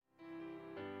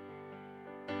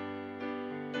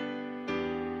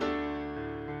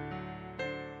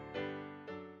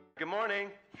Good morning.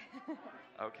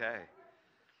 Okay.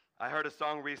 I heard a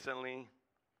song recently,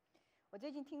 我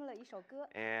最近听了一首歌，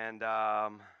 and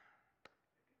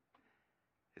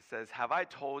it says, "Have I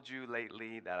told you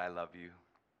lately that I love you?"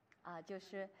 就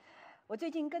是我最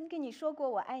近跟你说过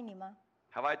我爱你吗？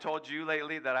 Have I told you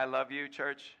lately that I love you,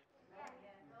 church?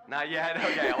 Not yet.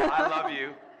 Okay. Well, I love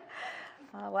you.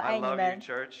 我 I 爱你 love you, 们，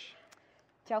 church.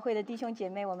 教会的弟兄姐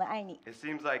妹，我们爱你。 It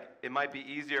seems like it might be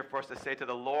easier for us to say to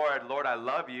the Lord, "Lord, I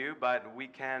love you," but we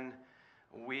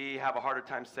have a harder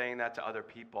time saying that to other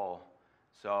people.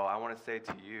 So I want to say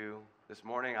to you this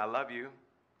morning, I love you.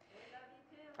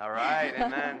 All right,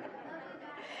 amen.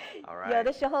 All 有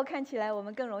的 right. 时候看起来我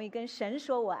们更容易跟神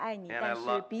说我爱你， And I 但是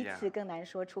love- 彼此更难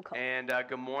说出口。 And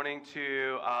good morning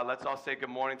to, let's all say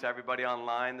good morning to everybody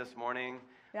online this morning.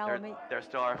 让我们 They're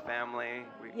still our family.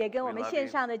 We 也跟我们 love 线 you.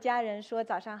 上的家人说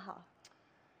早上好。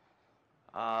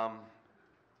 I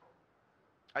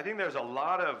think there's a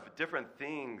lot of different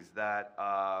things that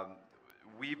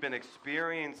we've been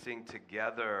experiencing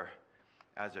together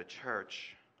as a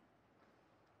church.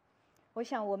 我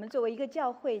想我们作为一个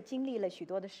教会，经历了许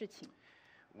多的事情。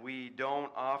 We don't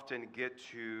often get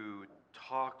to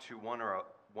talk to one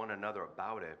another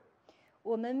about it.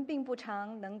 我们并不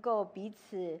常能够彼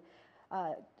此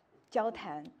交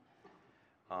谈。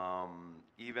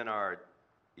 Even our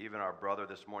brother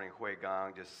this morning, Hui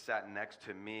Gang, just sat next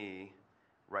to me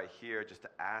right here just to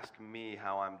ask me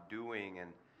how I'm doing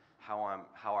and how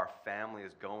our family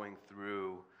is going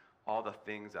through all the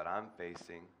things that I'm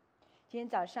facing. 今天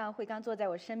早上慧刚坐在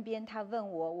我身边，他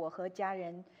问我和家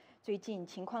人最近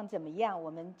情况怎么样？我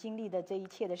们经历的这一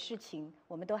切的事情，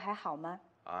我们都还好吗？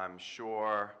 I'm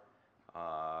sure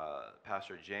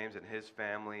Pastor James and his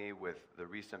family, with the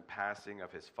recent passing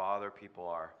of his father, people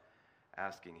are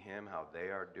asking him how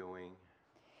they are doing.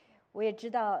 我也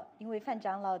知道，因为范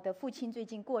长老的父亲最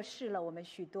近过世了，我们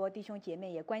许多弟兄姐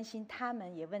妹也关心他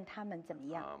们，也问他们怎么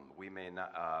样。 We may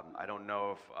not. I don't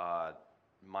know if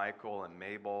Michael and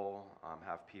Mabel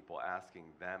have people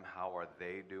asking them how are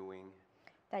they doing.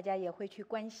 大家也会去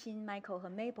关心 Michael 和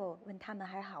Mabel， 问他们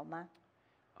还好吗？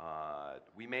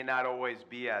 We may not always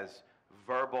be as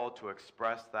verbal to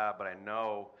express that, but I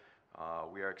know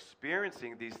we are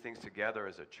experiencing these things together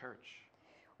as a church.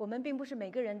 我们并不是每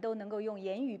个人都能够用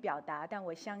言语表达，但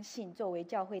我相信作为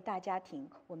教会大家庭，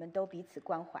我们都彼此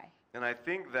关怀。 And I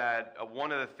think that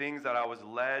one of the things that I was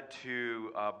led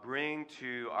to bring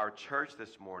to our church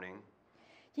this morning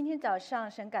今天早上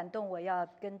神感动我要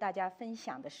跟大家分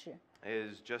享的是，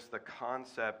 is just the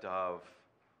concept of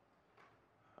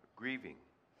grieving,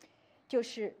 就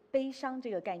是悲伤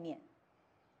这个概念，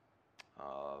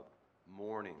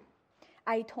 mourning,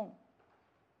 哀痛、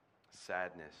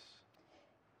 sadness.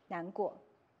 难过。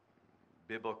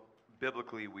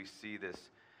 Biblically, we see this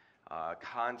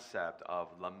concept of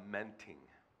lamenting,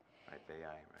 right? 悲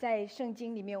哀, right? 在圣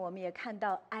经里面，我们也看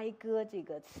到哀歌这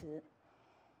个词。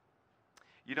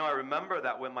 You know, I remember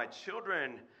that when my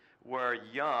children were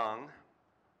young,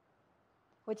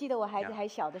 我记得我孩子 Yeah. 还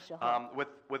小的时候，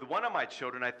 with one of my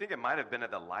children, I think it might have been at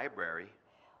the library,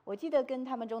 我记得跟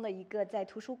他们中的一个在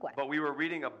图书馆， but we were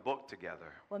reading a book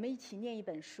together. 我们一起念一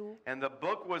本书。 And the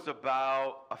book was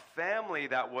about a family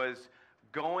that was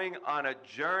going on a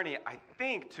journey, I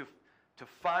think, to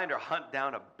find or hunt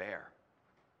down a bear.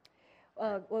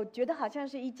 我觉得好像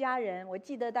是一家人，我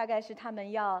记得大概是他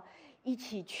们要一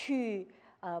起去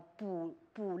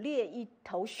捕猎一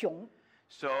头熊。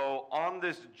 So on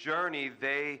this journey,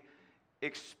 they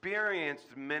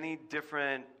experienced many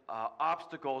different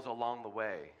obstacles along the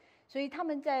way. 所以他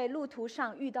们在路途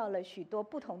上遇到了许多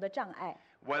不同的障碍，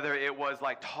 Whether it was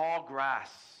like tall grass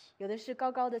有的是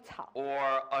高高的草，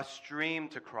 or a stream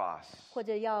to cross 或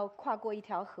者要跨过一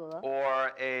条河，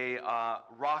 or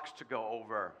rocks to go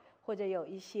over. 或者有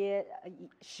一些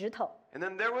石头。 And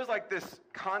then there was like this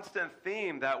constant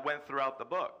theme that went throughout the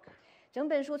book. 整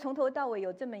本书从头到尾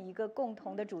有这么一个共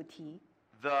同的主题。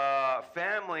 The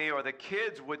family or the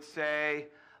kids would say,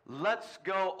 "Let's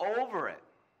go over it."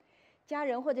 家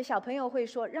人或者小朋友会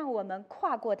说：“让我们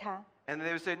跨过它。 And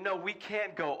they would say, "No, we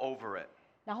can't go over it. ”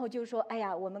然后就说：“哎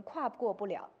呀，我们跨过不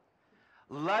了，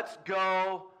 Let's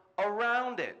go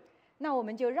around it." 那我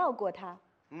们就绕过它。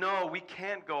 No, we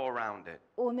can't go around it.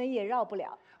 我们也绕不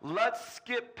了， Let's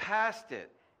skip past it.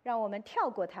 让我们跳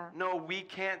过它， No, we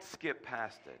can't skip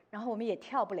past it. 然后我们也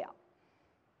跳不了。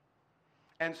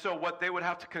 And so what they would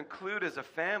have to conclude as a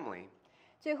family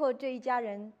最后这一家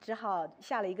人只好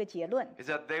下了一个结论， is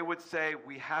that they would say,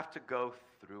 "We have to go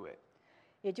through it."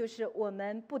 也就是我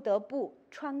们不得不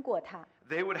穿过它，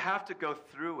 They would have to go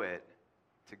through it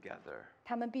together.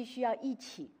 他们必须要一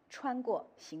起穿过、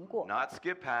行过， Not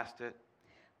skip past it,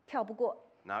 跳不过，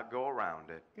 not go around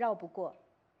it. 绕不过，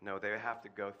 No, they have to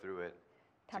go through it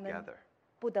他们 together.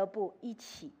 不得不一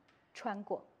起穿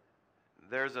过。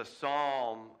 There's a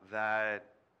psalm that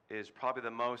is probably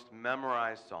the most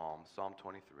memorized psalm, Psalm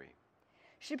 23.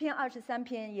 诗篇23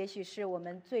篇也许是我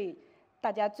们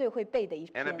大家最会背的一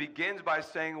And it 篇。 begins by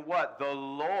saying what? The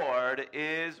Lord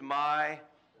is my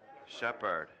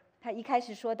shepherd. 他一开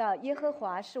始说到耶和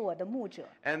华是我的牧者，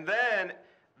 And then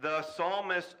the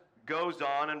psalmist goes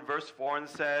on in verse 4 and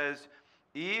says,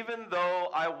 even though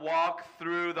I walk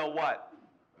through the what?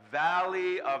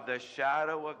 Valley of the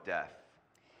shadow of death.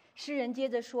 诗人接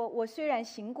着说：“我虽然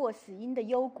行过死荫的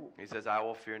幽谷， He says, I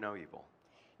will fear no evil.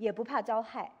 也不怕遭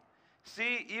害。”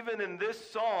 See, even in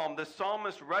this psalm, the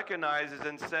psalmist recognizes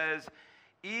and says,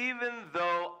 even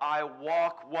though I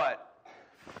walk what?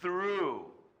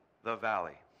 Through the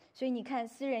valley. 所以你看，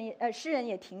诗人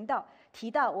也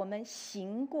提到我们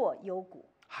行过幽谷。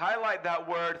 Highlight that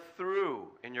word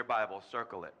through in your Bible,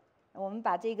 circle it. 我们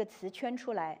把这个词圈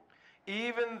出来。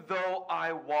 Even though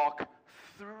I walk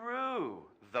through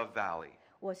the valley.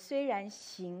 我虽然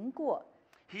行过，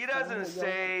 He doesn't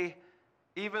say,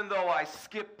 even though I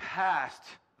skip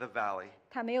past the valley.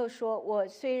 他没有说我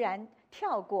虽然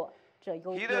跳过这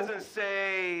幽 He 谷， doesn't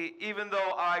say, even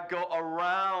though I go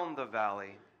around the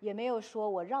valley. 也没有说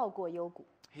我绕过幽谷。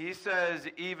 He says,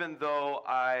 even though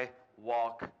I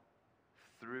walk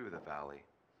through the valley.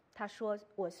 他说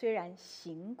我虽然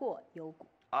行过幽谷，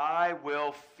 I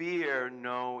will fear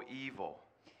no evil.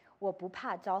 我不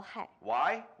怕遭害。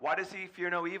 Why? Why does he fear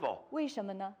no evil? 为什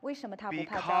么呢？为什么他不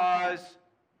怕遭害？ Because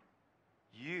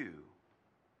you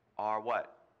are what?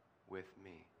 With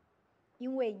me.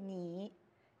 因为你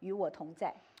与我同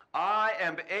在。 I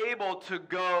am able to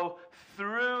go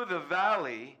through the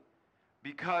valley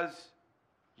because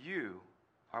you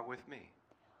are with me.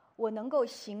 我能够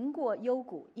行过幽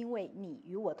谷，因为你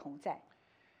与我同在。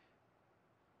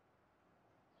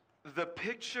 The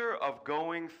picture of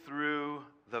going through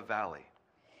the valley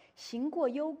行过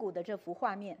幽谷的这幅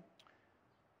画面，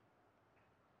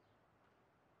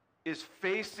 is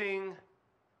facing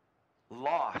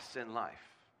loss in life.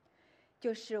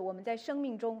 就是我们在生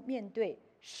命中面对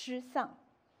失丧、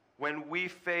 When we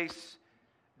face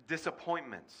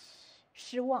disappointments,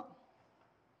 失望。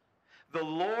 the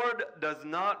Lord does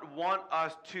not want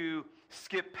us to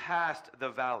skip past the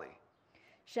valley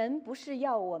神不是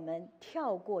要我们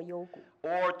跳过幽谷，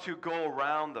 or to go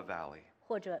around the valley.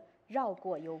 或者绕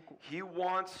过幽谷。 He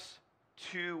wants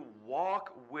to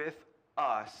walk with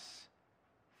us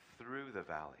through the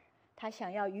valley. 他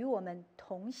想要与我们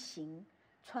同行，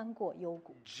穿过幽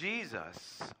谷。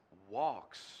 Jesus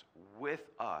walks with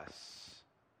us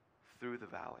through the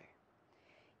valley.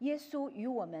 耶稣与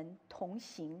我们同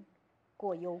行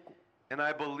过幽谷。 And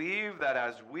I believe that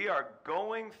as we are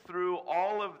going through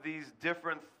all of these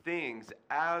different things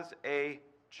as a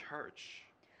church,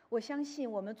 我相信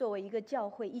我们作为一个教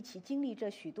会，一起经历这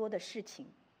许多的事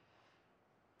情。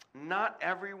 not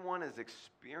everyone is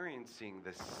experiencing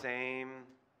the same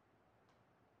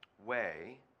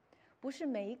way, 不是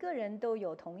每一个人都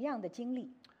有同样的经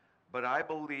历， but I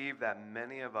believe that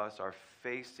many of us are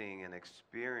facing and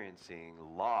experiencing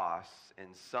loss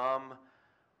in some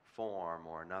form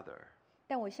or another.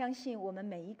 但我相信我们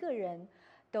每一个人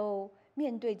都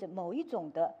面对着某一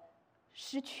种的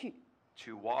失去。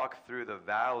 To walk through the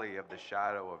valley of the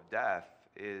shadow of death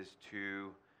is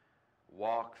to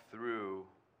walk through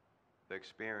the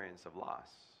experience of loss.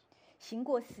 行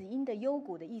过死荫的幽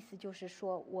谷的意思就是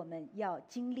说，我们要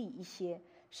经历一些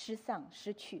失丧、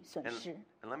失去、损 And, 失。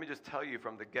 and let me just tell you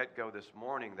from the get-go this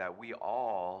morning that we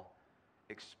all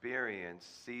experience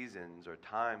seasons or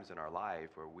times in our life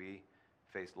where we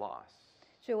face loss.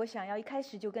 所以我想要一开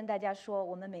始就跟大家说，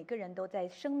我们每个人都在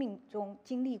生命中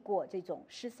经历过这种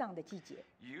失丧的季节。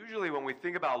 Usually when we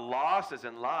think about losses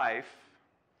in life,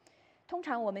 通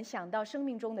常我们想到生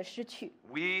命中的失去，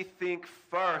 we think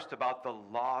first about the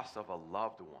loss of a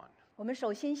loved one. 我们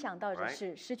首先想到的 Right.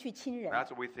 是失去亲人， That's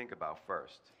what we think about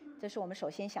first. 这是我们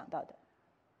首先想到的。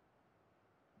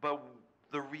 But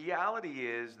the reality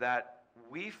is that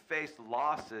we face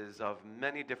losses of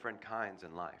many different kinds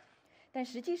in life. 但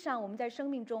实际上，我们在生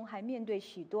命中还面对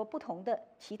许多不同的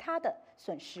其他的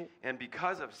损失。 And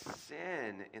because of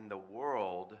sin in the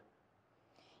world,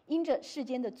 因着世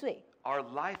间的罪， our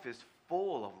life is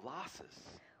full of losses.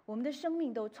 我们的生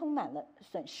命都充满了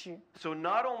损失。 So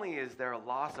not only is there a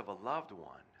loss of a loved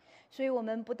one, 所以我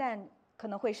们不但可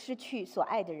能会失去所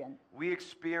爱的人， we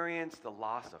experience the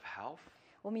loss of health,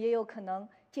 我们也有可能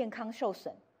健康受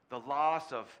损， the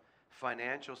loss of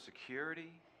financial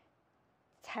security,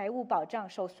 财务保障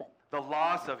受损， the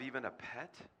loss of even a pet,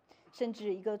 甚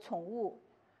至一个宠物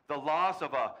the loss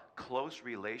of a close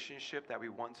relationship that we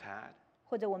once had,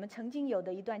 或者我们曾经有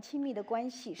的一段亲密的关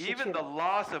系失去 even the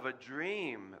了， loss of a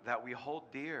dream that we hold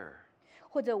dear.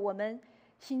 或者我们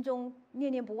心中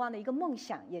念念不忘的一个梦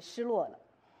想也失落了。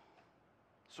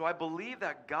 So I believe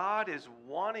that God is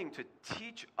wanting to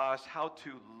teach us how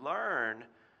to learn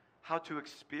how to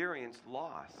experience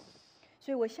loss.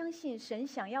 所以我相信神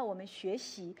想要我们学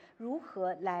习如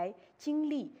何来经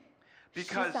历失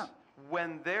Because 丧，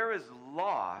 when there is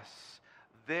loss,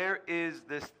 there is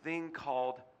this thing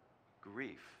called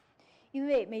grief. 因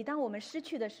为每当我们失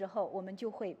去的时候，我们就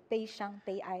会悲伤、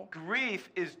悲哀。 Grief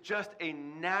is just a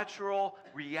natural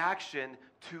reaction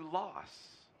to loss.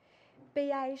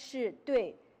 悲哀是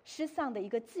对失丧的一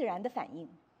个自然的反应，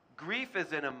 Grief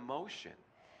is an emotion.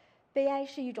 悲哀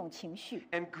是一种情绪，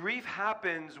 And grief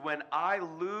happens when I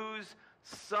lose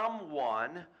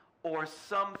someone or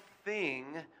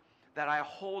something that I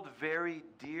hold very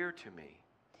dear to me.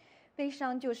 悲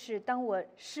伤就是当我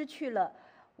失去了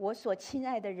我所亲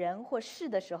爱的人或事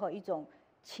的时候，一种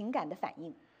情感的反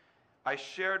应。 I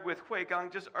shared with Hui Gang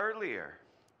just earlier.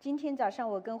 今天早上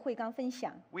我跟慧刚分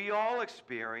享， We all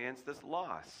experience this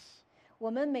loss. 我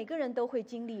们每个人都会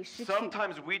经历失去。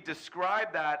 Sometimes we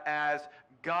describe that as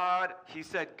God, he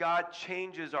said, God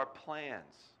changes our plans.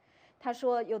 他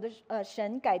说，有的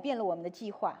神改变了我们的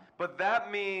计划， But that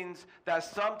means that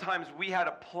sometimes we had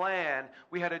a plan,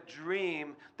 we had a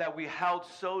dream that we held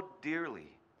so dearly.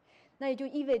 那也就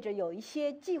意味着有一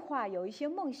些计划，有一些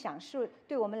梦想是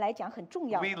对我们来讲很重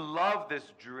要 We 的。 love this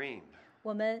dream.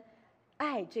 我们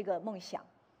爱这个梦想，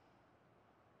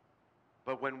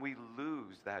 But when we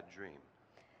lose that dream,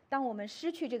 当我们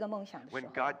失去这个梦想的时 when 候，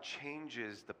 God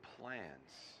changes the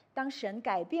plans, 当神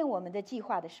改变我们的计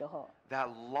划的时候， that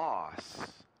loss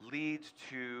leads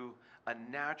to a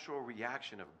natural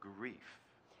reaction of grief.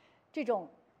 这种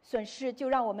损失就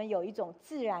让我们有一种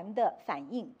自然的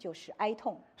反应，就是哀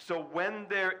痛。 So when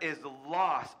there is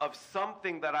loss of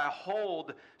something that I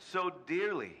hold so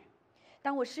dearly,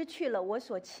 当我失去了我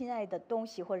所亲爱的东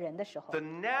西或人的时候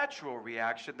the，natural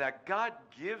reaction that God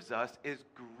gives us is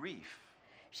grief.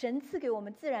 神赐给我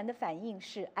们自然的反应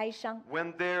是哀伤。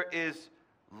 When there is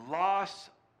loss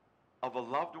of a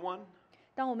loved one,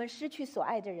 当我们失去所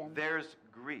爱的人， there's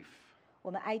grief.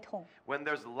 我们哀痛； When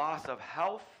there's loss of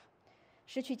health,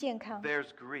 失去健康，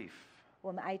 there's grief.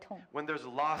 我们哀痛； When there's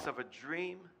loss of a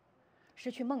dream, 失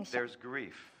去梦想， there's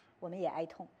grief. 我们也哀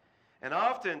痛。 And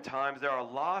oftentimes there are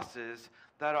losses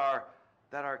that are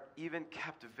even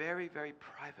kept very, very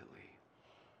privately.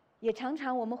 也常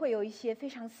常我们会有一些非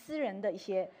常私人的一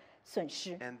些损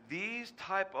失， And these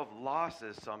type of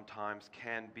losses sometimes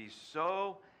can be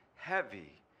so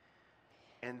heavy.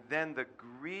 And then the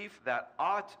grief that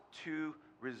ought to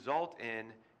result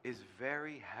in is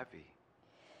very heavy.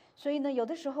 所以呢，有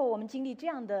的时候我们经历这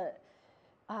样的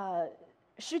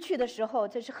失去的时候，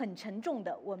这是很沉重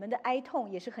的，我们的哀痛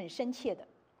也是很深切的。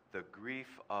 The grief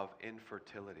of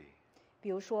infertility, 比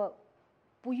如说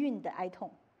不孕的哀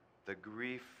痛， the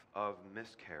grief of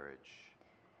miscarriage,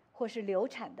 或是流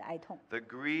产的哀痛， the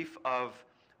grief of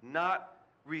not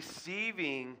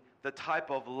receiving the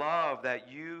type of love that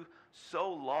you so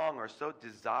long or so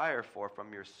desire for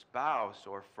from your spouse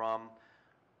or from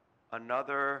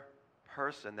another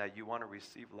person that you want to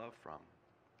receive love from.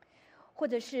 或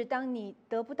者是当你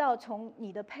得不到从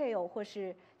你的配偶或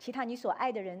是其他你所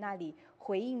爱的人那里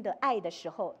回应的爱的时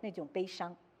候，那种悲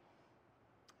伤。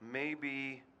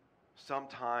 Maybe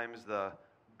sometimes the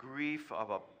grief of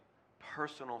a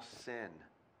personal sin,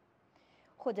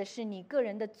 或者是你个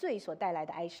人的罪所带来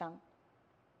的哀伤，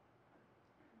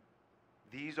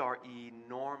 these are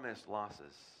enormous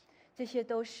losses. 这些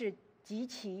都是极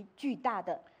其巨大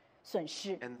的损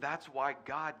失。 And that's why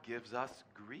God gives us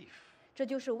grief. 这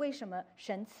就是为什么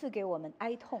神赐给我们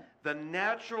哀痛。 The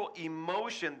natural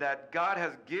emotion that God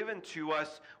has given to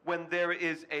us when there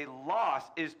is a loss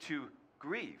is to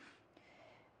grieve.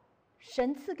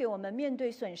 神赐给我们面对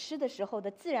损失的时候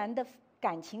的自然的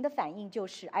感情的反应就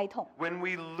是哀痛。 When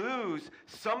we lose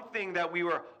something that we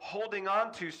were holding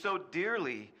on to so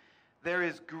dearly, there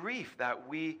is grief that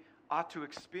we ought to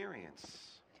experience.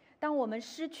 当我们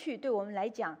失去对我们来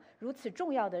讲如此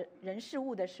重要的人事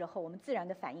物的时候，我们自然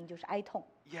的反应就是哀痛。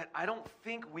 Yet I don't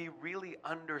think we really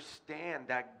understand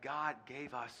that God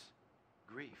gave us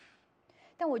grief.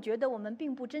 但我觉得我们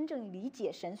并不真正理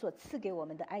解神所赐给我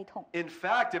们的哀痛。 In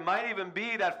fact, it might even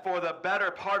be that for the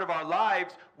better part of our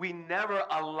lives, we never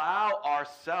allow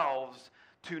ourselves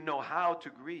to know how to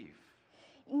grieve.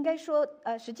 应该说，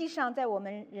实际上在我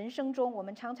们人生中，我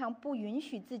们常常不允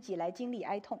许自己来经历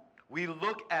哀痛。 We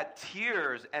look at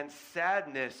tears and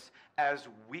sadness as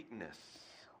weakness.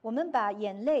 我们把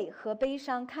眼泪和悲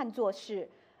伤看作是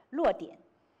落点，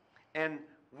 And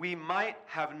we might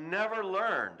have never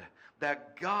learned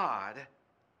that God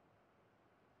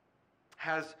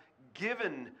has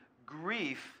given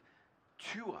grief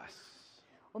to us.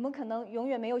 我们可能永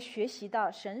远没有学习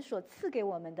到神所赐给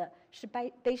我们的是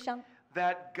悲伤，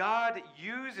 That God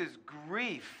uses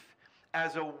grief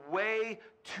as a way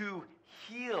to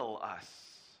heal us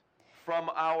from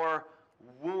our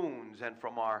wounds and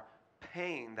from our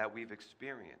pain that we've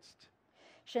experienced.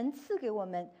 神赐给我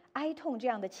们哀痛这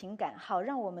样的情感，好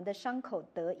让我们的伤口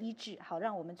得医治，好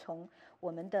让我们从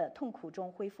我们的痛苦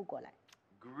中恢复过来。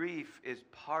 Grief is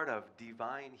part of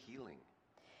divine healing.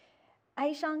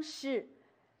 哀伤是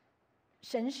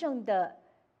神圣的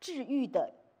治愈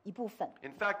的一部分。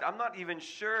 In fact, I'm not even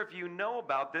sure if you know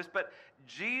about this, but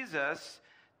Jesus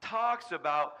talks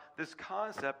about this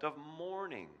concept of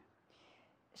mourning.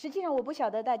 实际上，我不晓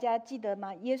得大家记得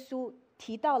吗？耶稣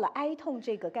提到了哀痛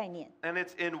这个概念， And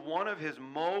it's in one of his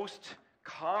most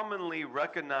commonly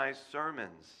recognized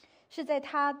sermons, 是在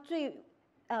他最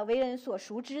为人所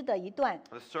熟知的一段，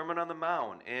 the Sermon on the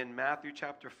Mount in Matthew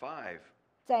chapter 5.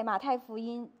 在马太福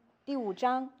音第5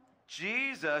章，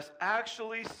 Jesus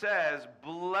actually says,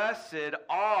 "Blessed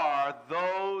are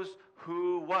those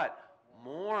who what?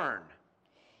 Mourn,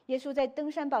 耶稣在登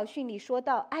山宝训里说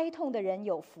到：“哀痛的人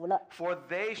有福了， for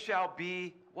they shall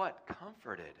be what?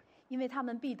 Comforted." 因为他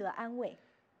们必得安慰。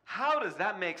 How does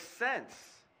that make sense? ”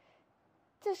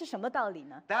这是什么道理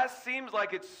呢？ That seems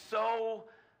like it's so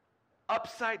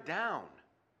upside down.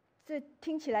 这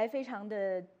听起来非常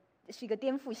的是一个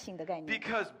颠覆性的概念，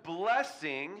 Because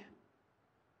blessing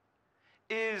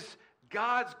is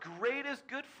God's greatest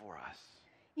good for us.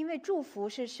 因为祝福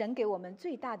是神给我们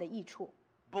最大的益处。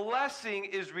 Blessing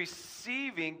is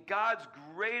receiving God's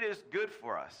greatest good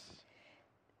for us.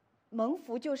 蒙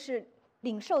福就是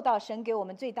领受到神给我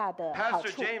们最大的好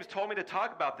Pastor 处。 James told me to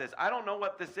talk about this. I don't know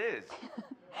what this is.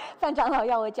 范长老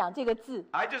要我讲这个字，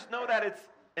 I just know that it's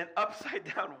an upside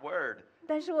down word.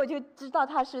 但是我就知道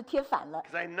它是贴反了，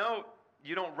 Because I know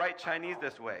you don't write Chinese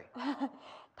this way.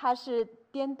 它是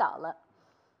颠倒了。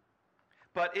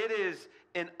 But it is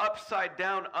an upside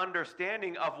down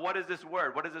understanding of what is this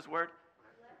word? What is this word?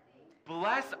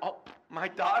 Bless. Oh, my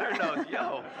daughter knows.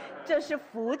 Yo, 这是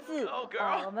福字 Oh,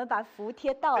 girl. 我们把福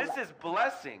贴到了 this，is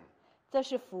blessing, 这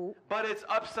是福， but it's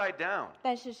upside down.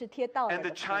 但是是贴到了 And the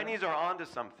的福。 Chinese are onto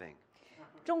something.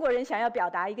 中国人想要表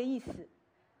达一个意思，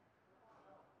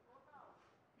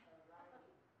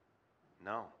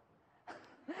 No.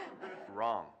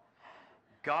 Wrong.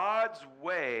 God's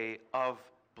way of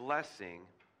blessing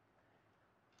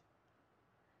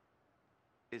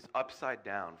is upside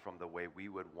down from the way we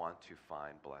would want to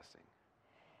find blessing.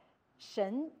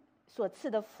 神所赐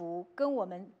的福跟我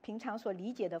们平常所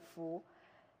理解的福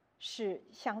是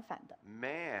相反的。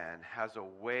 Man has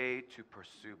a way to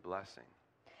pursue blessing.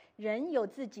 人有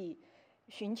自己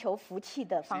寻求福气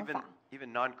的 See, 方 Even, 法，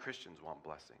 even non-Christians want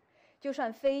blessing. 就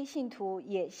算非信徒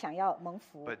也想要蒙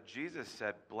福。 But Jesus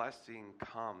said blessing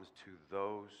comes to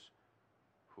those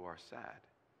who are sad.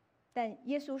 但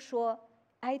耶稣说，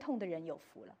哀痛的人有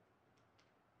福了，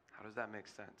 How does that make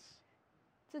sense?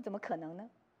 这怎么可能呢？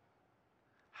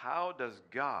 How does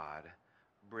God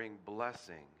bring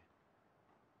blessing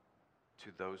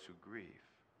to those who grieve?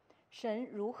 神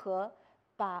如何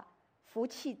把福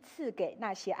气赐给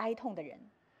那些哀痛的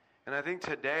人？ And I think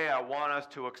today I want us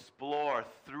to explore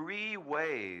 3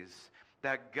 ways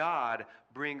that God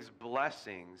brings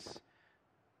blessings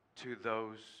to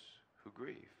those who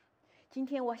grieve. 今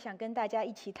天我想跟大家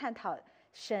一起探讨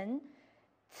神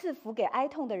赐福给哀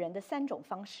痛的人的3种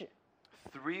方式。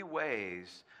 3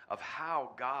 ways of how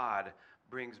God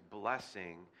brings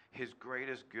blessing, His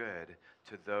greatest good,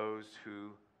 to those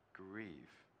who grieve.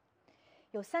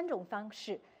 有3种方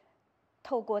式，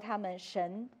透过他们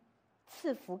神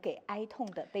赐福给哀痛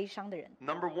的悲伤的人。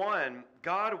 Number 1,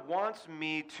 God wants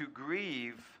me to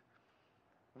grieve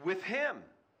with Him.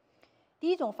 第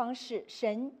一种方式，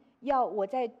神要我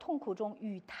在痛苦中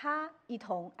与他一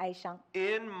同哀伤。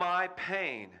 In my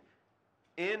pain,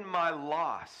 in my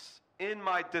loss, in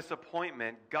my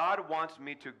disappointment, God wants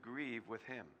me to grieve with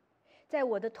Him. 在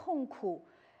我的痛苦、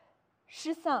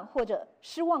失丧或者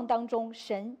失望当中，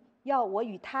神要我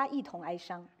与他一同哀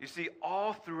伤。 You see,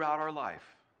 all throughout our life,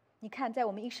 你看，在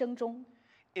我们一生中，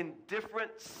 in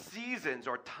different seasons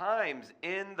or times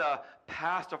in the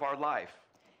past of our life,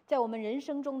 在我们人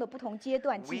生中的不同阶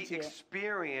段、 we 季节，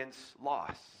 experience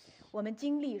loss. 我们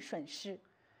经历损失。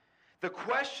 The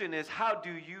question is, how do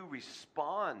you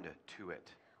respond to it?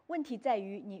 问题在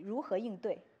于你如何应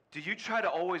对。 Do you try to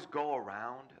always go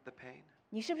around the pain?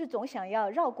 你是不是总想要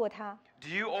绕过它， Do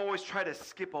you always try to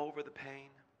skip over the pain?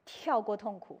 跳过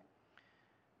痛苦，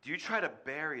 Do you try to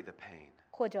bury the pain?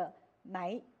 或者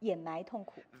掩埋痛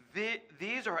苦？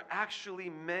 These are actually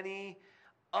many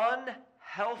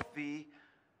unhealthy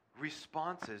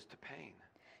responses to pain.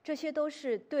 这些都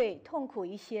是对痛苦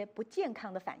一些不健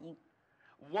康的反应。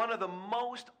 One of the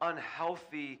most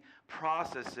unhealthy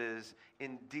processes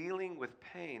in dealing with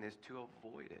pain is to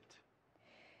avoid it.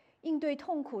 应对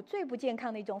痛苦最不健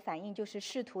康的一种反应，就是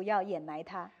试图要掩埋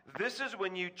它。 This is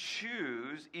when you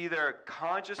choose, either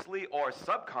consciously or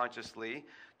subconsciously,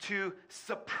 to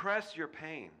suppress your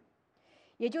pain.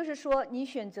 也就是说，你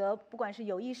选择不管是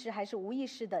有意识还是无意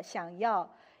识的，想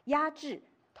要压制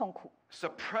痛苦。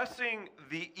 Suppressing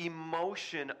the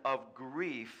emotion of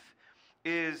grief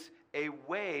is a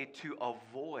way to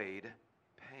avoid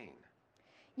pain.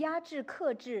 压制、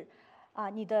克制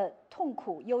你的痛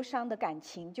苦、忧伤的感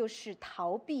情，就是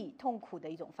逃避痛苦的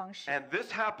一种方式。 And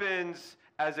this happens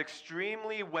as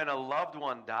extremely when a loved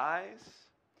one dies,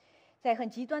 在很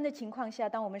极端的情况下，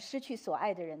当我们失去所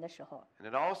爱的人的时候， and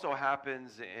it also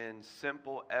happens in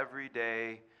simple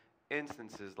everyday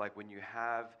instances like when you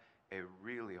have a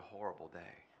really horrible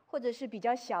day. 或者是比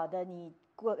较小的，你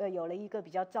有了一个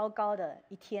比较糟糕的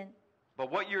一天。 But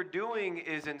what you're doing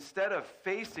is instead of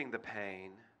facing the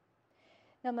pain,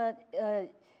 那么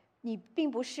你并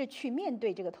不是去面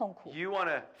对这个痛苦， you want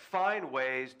to find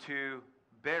ways to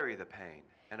bury the pain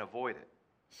and avoid it.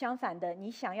 相反的，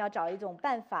你想要找一种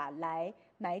办法来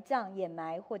埋葬、掩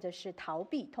埋，或者是逃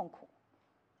避痛苦。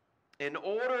 In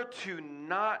order to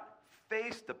not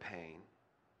face the pain,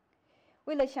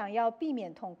 为了想要避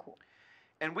免痛苦，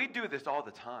 and we do this all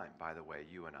the time, by the way,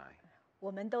 you and I. 我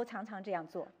们都常常这样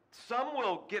做。 Some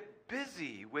will get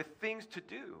busy with things to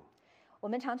do. 我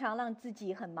们常常让自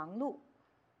己很忙碌，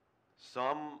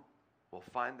 Some will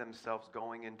find themselves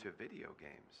going into video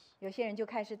games. 有些人就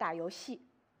开始打游戏，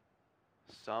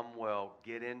 Some will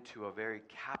get into a very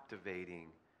captivating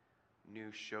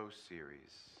new show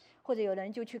series. 或者有的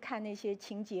人就去看那些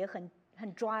情节很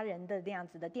抓人的那样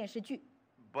子的电视剧。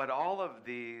 But all of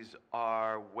these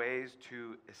are ways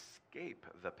to escape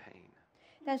the pain.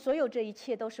 但所有这一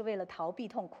切都是为了逃避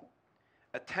痛苦，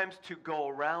 Attempts to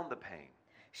go around the pain,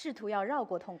 试图要绕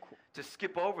过痛苦， to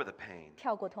skip over the pain.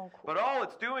 跳过痛苦， But all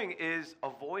it's doing is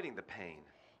avoiding the pain.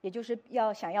 也就是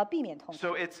想要避免痛苦，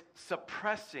 So it's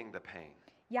suppressing the pain.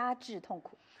 压制痛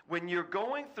苦。 When you're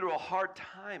going through a hard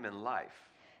time in life,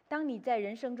 当你在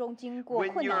人生中经过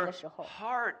when 困难 your 的时候，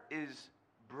 heart is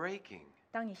breaking,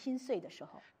 当你心碎的时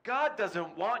候， God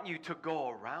doesn't want you to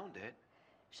go around it.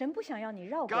 神不想要你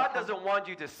绕过 God 它， doesn't want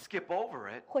you to skip over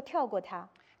it. 或跳过它，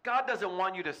 God doesn't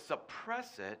want you to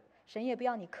suppress it. 神也不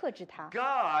要你克制它。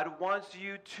 God wants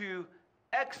you to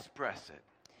express it.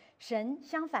 神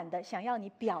相反的想要你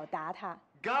表达它，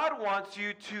 God wants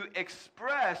you to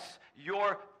express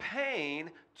your pain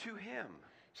to Him.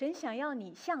 神想要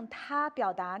你向他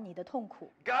表达你的痛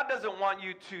苦， God doesn't want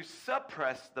you to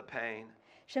suppress the pain.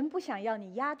 神不想要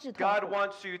你压制痛 God 苦，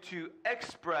 wants you to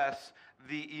express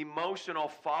the emotional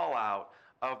fallout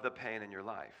of the pain in your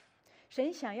life.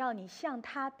 神想要你向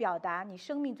他表达你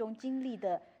生命中经历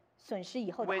的损失以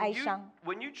后的 When 哀 you, 伤。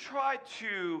 when you try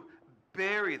to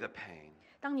bury the pain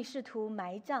当你试图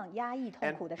埋葬、压抑痛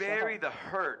and 苦的时 bury 候， the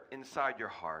hurt inside your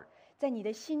heart, 在你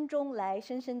的心中来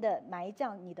深深的埋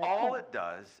葬你的 all 痛， it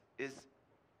does is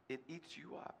it eats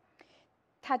you up.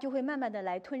 它就会慢慢的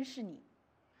来吞噬你。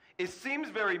 It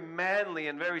seems very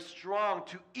manly and very strong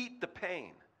to eat the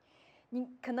pain. 你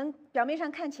可能表面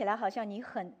上看起来好像你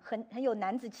很有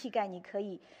男子气概，你可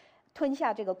以吞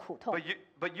下这个苦痛，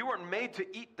 But you weren't made to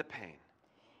eat the pain.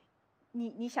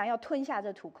 你想要吞下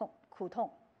这苦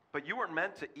痛 But you weren't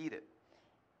meant to eat it.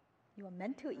 ，You are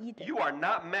meant to eat it。 You are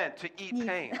not meant to eat 你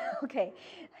pain OK，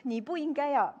你不应该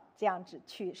要这样子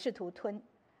去试图吞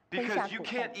下 because you 苦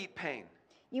can't 痛， eat pain.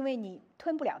 因为你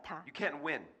吞不了它， You can't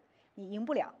win. 你赢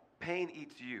不了。 Pain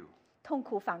eats you. 痛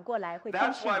苦反过来会吞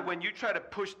That's 噬 why 你。 when you try to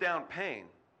push down pain,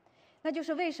 那就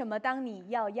是为什么当你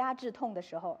要压制痛的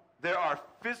时候， there are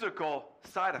physical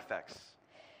side effects.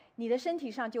 你的身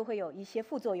体上就会有一些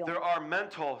副作用， There are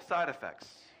mental side effects.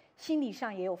 心理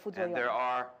上也有副作 And 用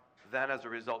there，are, then as a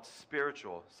result,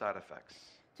 spiritual side effects.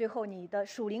 最后你的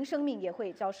属灵生命也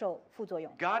会遭受副作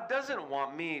用。 God doesn't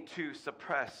want me to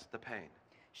suppress the pain,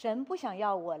 神不想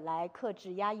要我来克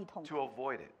制、压抑痛苦， to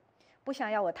avoid it. 不想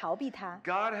要我逃避它。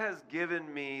 God has given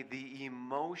me the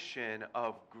emotion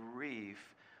of grief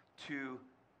to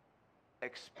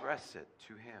express it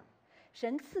to Him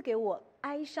神赐给我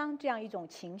哀伤这样一种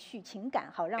情绪、情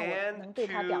感，好让我能 and 对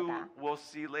它表达 to, we'll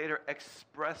see later,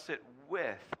 express it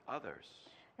with others.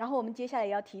 然后我们接下来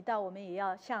也要提到，我们也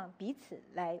要向彼此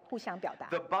来互相表达。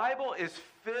 The Bible is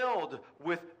filled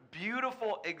with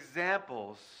beautiful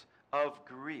examples of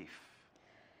grief.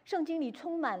 圣经里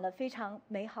充满了非常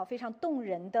美好、非常动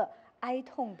人的哀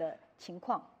痛的情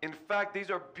况。 In fact, these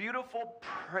are beautiful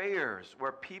prayers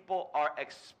where people are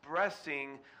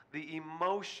expressing the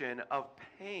emotion of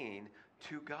pain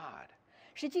to God.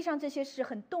 实际上，这些是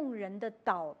很动人的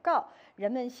祷告，人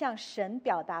们向神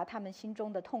表达他们心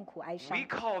中的痛苦哀伤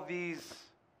We。call these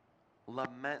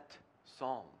lament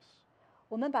psalms.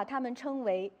 我们把它们称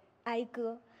为哀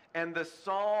歌。 And the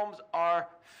psalms are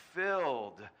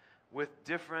filled with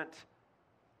different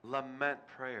lament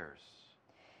prayers.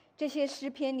 这些诗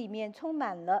篇里面充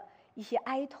满了一些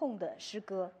哀痛的诗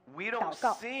歌、 We don't 祷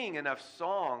告。 sing enough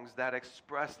songs that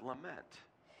express lament.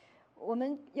 我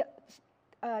们要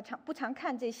不常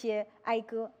看这些哀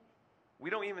歌， We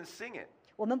don't even sing it.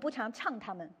 我们不常唱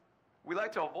它们， We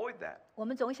like to avoid that. 我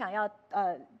们总想要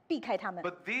避开它们。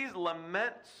 But these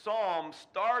lament psalms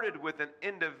started with an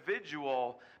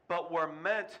individual, but were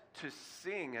meant to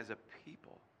sing as a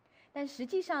people. 但实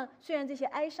际上，虽然这些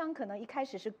哀伤可能一开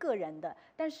始是个人的，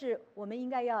但是我们应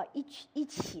该要一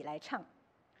起来唱。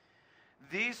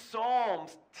 These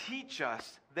psalms teach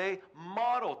us, they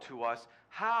model to us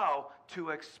how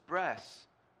to express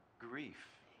grief.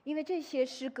 因为这些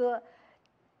诗歌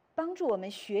帮助我们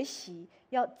学习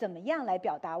要怎么样来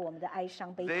表达我们的哀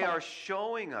伤悲 They are 痛。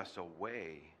 showing us a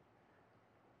way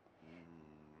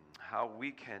how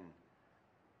we can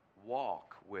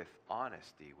walk with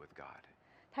honesty with God.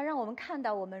 它让我们看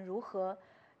到我们如何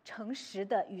诚实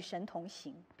的与神同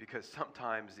行。 Because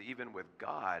sometimes, even with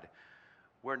God,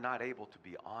 we're not able to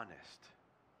be honest.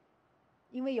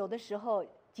 因为有的时候，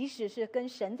即使是跟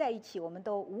神在一起，我们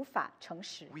都无法诚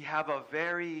实。 We have a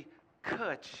very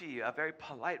a very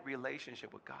polite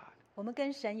relationship with God. 我们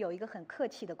跟神有一个很客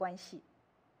气的关系。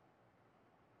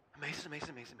 没事。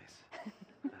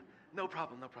No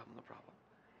problem.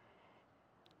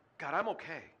 God, I'm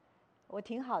okay. 我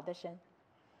挺好的，神，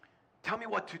 Tell me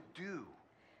what to do.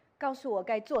 告诉我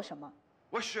该做什么，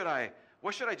 What should I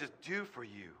just do for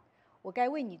you? 我该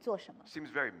为你做什么。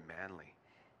 Seems very manly.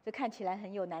 这看起来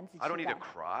很有男子 I don't 气 need to 概。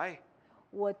 cry.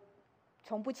 我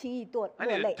从不轻易落 I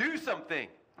need 泪 to，do something.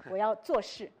 我要做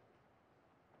事，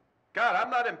 God, I'm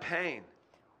not in pain.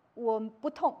 我不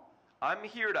痛， I'm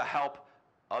here to help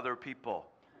other people.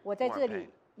 我在 who are 这 in 里 pain.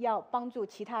 要帮助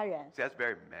其他人， See, that's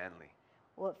very manly.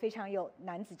 我非常有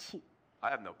男子气，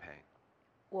 I have no pain.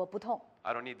 我不痛，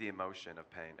 I don't need the emotion of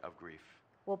pain, of grief.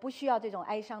 我不需要这种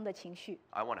哀伤的情绪，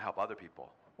 I want to help other people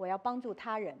我要帮助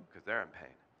他人， because they're in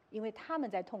pain. 因为他们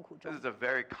在痛苦 This 中。 is a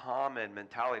very common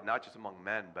mentality, not just among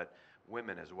men, but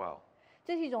women as well.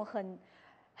 这是一种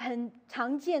很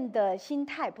常见的心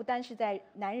态，不单是在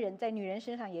男人，在女人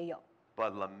身上也有。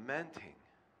 But lamenting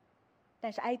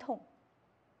但是哀痛，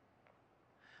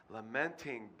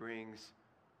 brings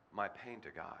my pain to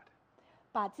God.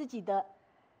 把自己的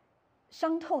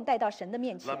伤痛带到神的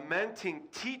面前。 Lamenting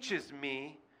teaches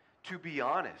me to be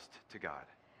honest to God.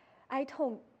 哀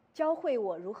痛教会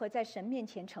我如何在神面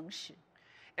前诚实。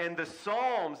 And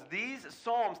these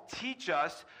psalms teach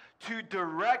us to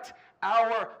direct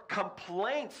our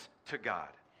complaints to God.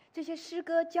 这些诗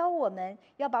歌教我们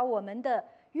要把我们的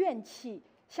怨气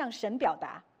向神表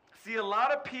达。 See, a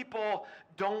lot of people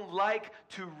don't like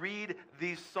to read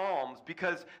these psalms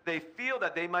because they feel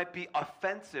that they might be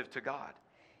offensive to God.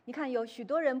 你看，有许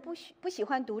多人不喜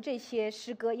欢读这些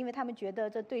诗歌，因为他们觉得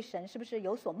这对神是不是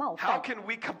有所冒 How 犯？ can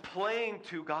we complain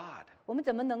to God? 我们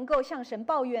怎么能够向神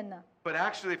抱怨呢？ But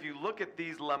actually, if you look at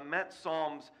these lament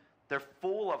psalms, they're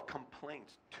full of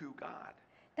complaints to God.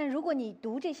 但如果你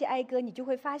读这些哀歌，你就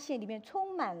会发现里面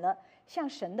充满了向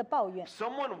神的抱怨。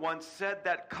 Someone once said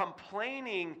that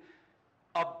complaining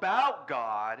about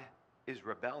God is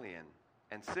rebellion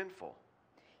and sinful.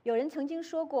 有人曾经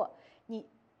说过，你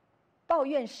抱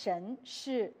怨神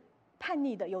是叛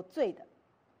逆的、有罪的。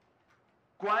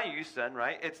关于神,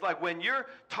 right? It's like when you're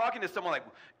talking to someone, like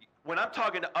when I'm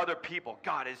talking to other people,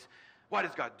 why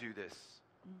does God do this?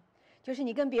 就是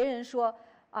你跟别人说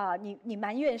你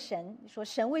埋怨神，说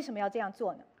神为什么要这样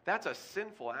做呢？ That's a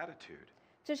sinful attitude.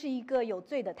 这是一个有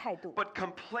罪的态度。 But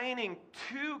complaining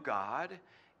to God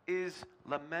is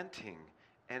lamenting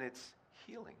and it's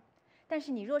healing. 但是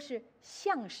你若是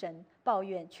向神抱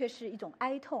怨，却是一种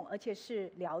哀痛，而且是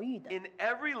疗愈的。 In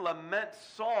every lament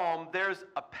psalm, there's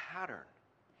a pattern.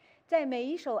 在每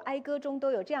一首哀歌中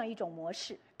都有这样一种模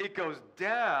式， It goes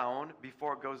down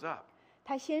before it goes up.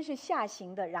 它先是下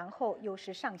行的，然后又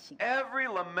是上行。 Every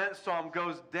lament psalm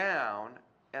goes down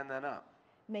and then up.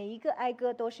 每一个哀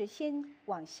歌都是先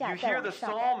往下 You 再 hear the 往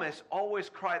上。 psalmist always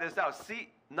cry this out. See,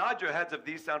 Nod your heads if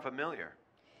these sound familiar.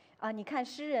 你看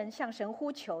诗人向神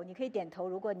呼求，你可以点头，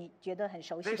如果你觉得很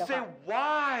熟悉 They 的 say, 话。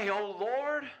 Why, O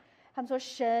Lord? 他们说：“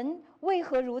神为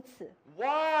何如此？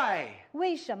 Why?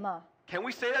 为什么？ Can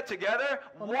we say that together?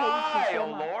 我们可以一起 Why, 说 O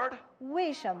吗？ Lord?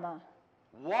 为什么？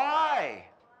 Why?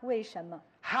 为什么？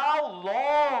 How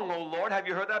long, O Lord? Have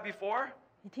you heard that before?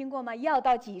 你听过吗？要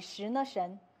到几时呢？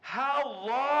神 How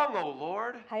long, O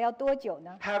Lord? 还要多久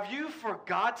呢？ Have you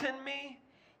forgotten me?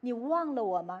 你忘了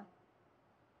我吗？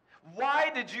 Why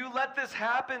did you let this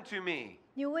happen to me?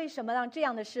 你为什么让这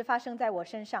样的事发生在我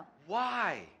身上？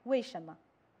 Why? 为什么？”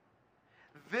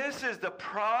 This is the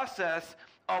process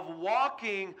of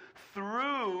walking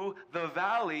through the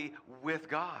valley with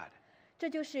God. 这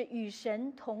就是与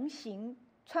神同行、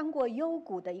穿过幽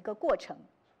谷的一个过程。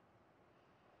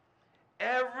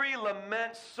 Every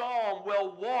lament psalm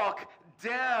will walk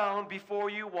down before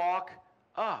you walk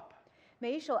up.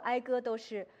 每一首哀歌都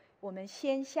是我们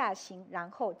先下行，然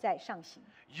后再上行。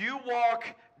 You walk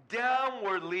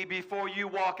downwardly before you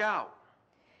walk out.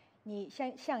 你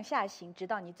向下行，直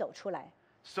到你走出来。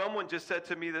 Someone just said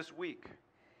to me this week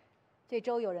这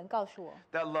周有人告诉我，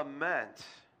 that lament,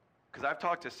 because I've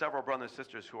talked to several brothers and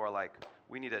sisters who are like,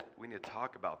 we need to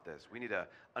talk about this. We need to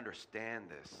understand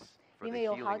this for the 因为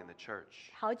有 healing in the church.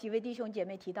 好几位弟兄姐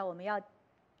妹提到，我们要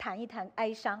谈一谈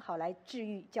哀伤，好来治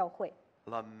愈教会。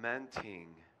 Lamenting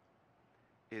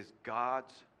is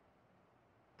God's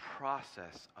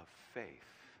process of faith.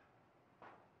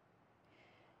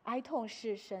 哀痛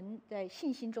是神在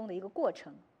信心中的一个过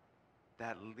程，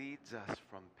 That leads us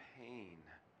from pain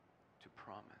to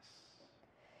promise.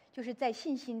 就是在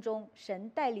信心中，神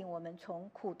带领我们从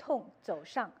苦痛走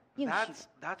上应许。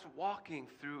 That's walking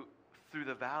through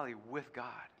the valley with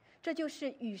God. 这就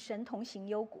是与神同行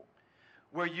幽谷。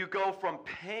 Where you go from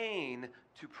pain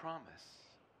to promise.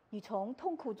 你从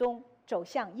痛苦中走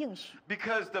向应许，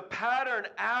 Because the pattern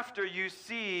after you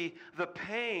see the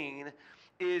pain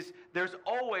is there's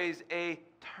always a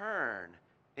turn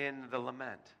in the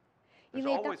lament. There's 因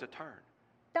为当- always a turn.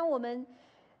 当我们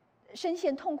深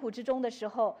陷痛苦之中的时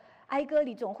候，哀歌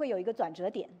里总会有一个转折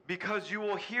点， Because you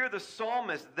will hear the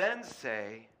psalmist then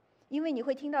say, 因为你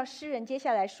会听到诗人接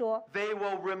下来说， they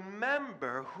will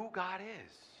remember who God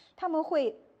is. 他们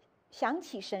会想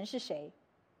起神是谁。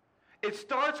 It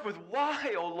starts with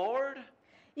why, O Lord?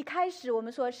 一开始我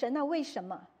们说神啊，为什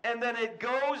么？ And then it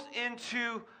goes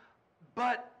into,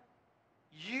 but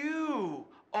you,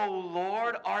 O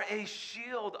Lord, are a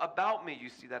shield about me. You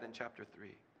see that in chapter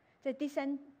 3. 在第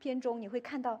3篇中，你会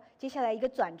看到接下来一个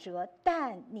转折，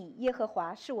但你耶和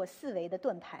华是我四围的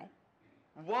盾牌。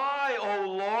 Why,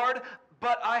 O Lord?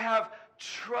 But I have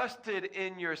trusted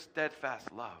in your steadfast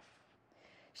love.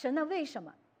 神啊，为什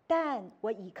么？但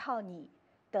我倚靠你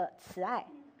的慈爱。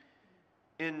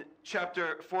 In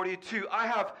chapter 42, I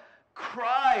have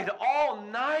cried all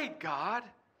night, God.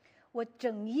 我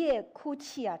整夜哭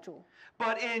泣啊，主。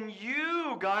 But in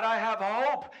you, God, I have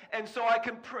hope, and so I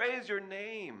can praise your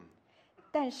name.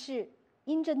 但是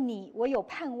因着你，我有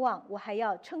盼望，我还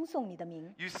要称颂你的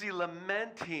名。 You see,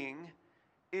 lamenting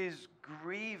is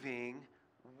grieving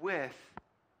with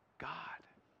God.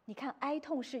 你看，哀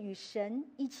痛是与神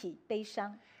一起悲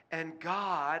伤， And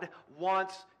God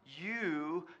wants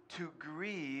you to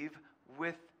grieve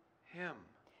with him.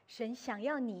 神想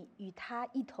要你与他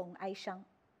一同哀伤。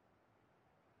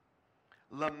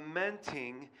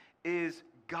 Lamenting is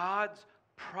God's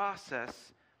process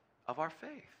of our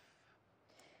faith.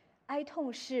 哀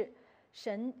痛是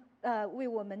神为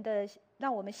我们的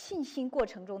让我们信心过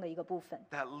程中的一个部分，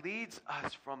 That leads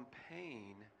us from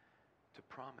pain to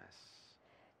promise.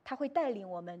 它会带领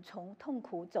我们从痛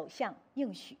苦走向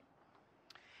应许。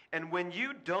 And when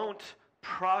you don't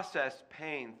process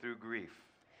pain through grief,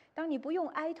 当你不用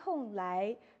哀痛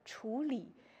来处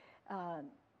理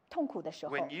痛苦的时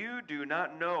候， when you do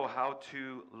not know how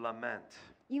to lament,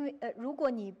 因为如果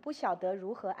你不晓得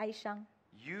如何哀伤，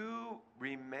 you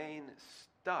remain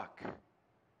stuck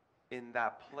in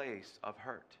that place of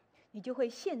hurt. 你就会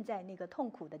陷在那个痛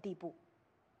苦的地步。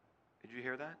 Did you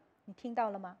hear that? 你听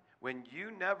到了吗？ When you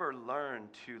never learn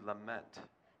to lament,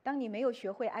 当你没有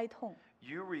学会哀痛，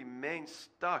 you remain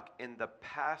stuck in the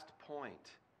past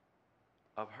point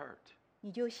of hurt.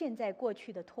 你就陷在过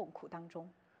去的痛苦当中。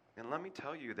 And let me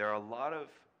tell you, there are a lot of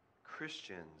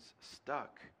Christians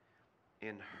stuck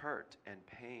in hurt and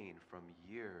pain from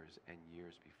years and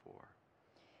years before.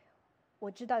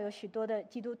 我知道有许多的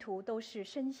基督徒都是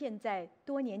深陷在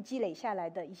多年积累下来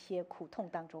的一些苦痛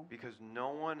当中， Because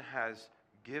no one has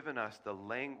given us the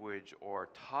language or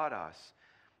taught us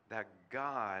that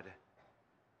God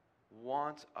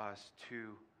wants us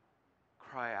to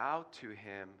cry out to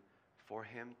him for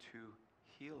him to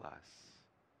heal us.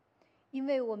 因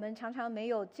为我们常常没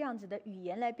有这样子的语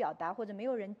言来表达，或者没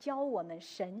有人教我们，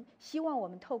神希望我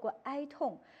们透过哀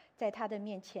痛，在他的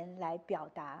面前来表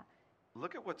达。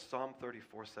Look at what Psalm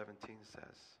 34:17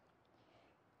 says.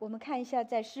 我们看一下，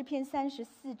在诗篇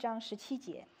34章17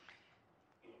节，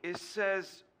 It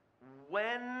says,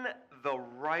 when the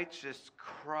righteous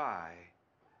cry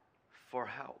for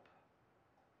help.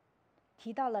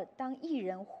 提到了当义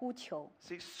人呼求，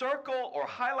 See, circle or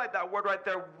highlight that word right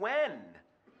there, when.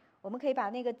 我们可以把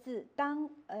那个字当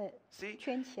See,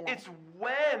 圈起来。 it's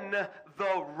when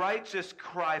the righteous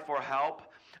cry for help,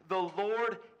 the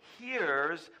Lord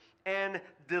hears and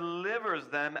delivers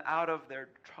them out of their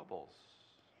troubles.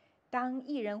 当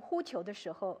义人呼求的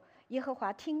时候，耶和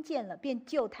华听见了，便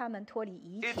救他们脱离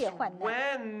一 It's 切患难。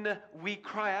 when we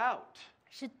cry out.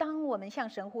 是当我们向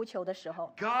神呼求的时候，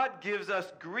 God gives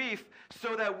us grief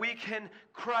so that we can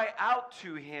cry out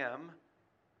to Him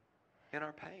in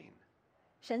our pain.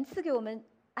 神赐给我们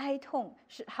哀痛，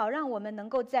是好让我们能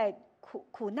够在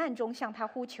苦难中向他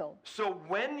呼求。 So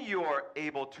when you're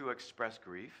able to express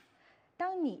grief,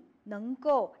 当你能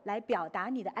够来表达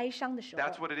你的哀伤的时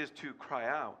that's 候， what it is to cry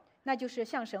out. 那就是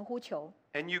向神呼求，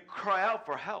 And you cry out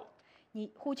for help.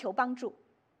 你呼求帮助，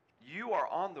 You are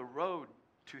on the road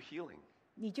to healing.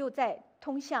 你就在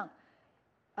通向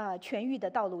痊愈的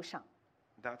道路上。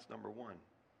 That's number one.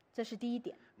 这是第一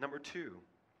点。 Number two,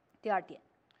 第二点，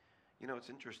 you know, what's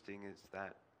interesting is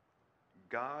that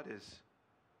God is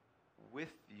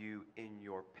with you in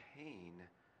your pain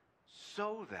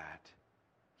so that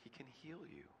He can heal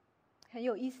you. 很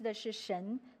有意思的是，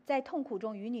神在痛苦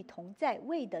中与你同在，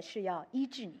为的是要医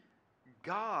治你。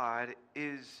 God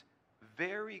is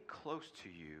very close to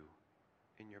you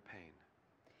in your pain.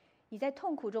 你在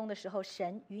痛苦中的时候，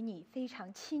神与你非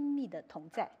常亲密的同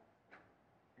在。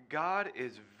 God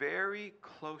is very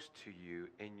close to you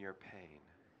in your pain.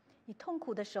 你痛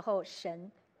苦的时候，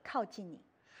神靠近你。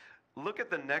 Look at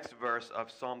the next verse of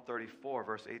Psalm 34,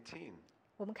 verse 18.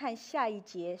 我们看下一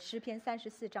节，诗篇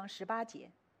34章18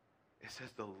节。 It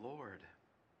says, The Lord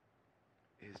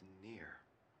is near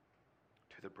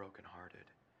to the brokenhearted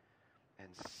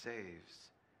and saves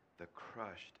the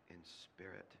crushed in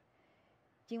spirit.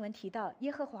 经文提到，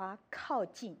耶和华靠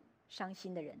近伤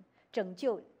心的人，拯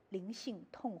救灵性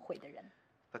痛悔的人。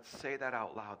 Let's say that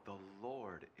out loud. The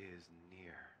Lord is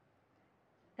near.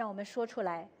 让我们说出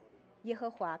来，耶和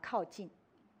华靠近，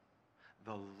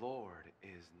 The Lord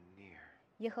is near.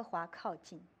 耶和华靠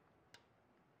近。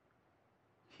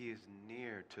 He is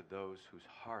near to those whose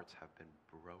hearts have been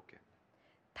broken.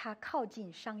 他靠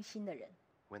近伤心的人，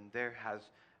 When there has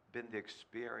been the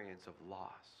experience of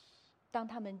loss, 当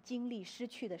他们经历失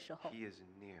去的时候， He is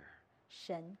near.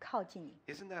 神靠近你。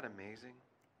 Isn't that amazing?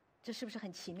 这是不是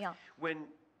很奇妙？ When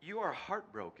you are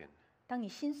heartbroken, 当你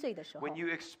心碎的时候， when you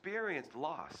experience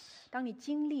loss, 当你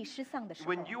经历失丧的时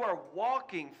候， when you are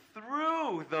walking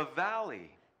through the valley,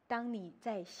 当你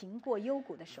在行过幽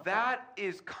谷的时候， that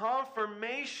is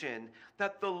confirmation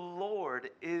that the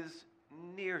Lord is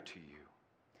near to you.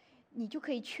 你就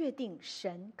可以确定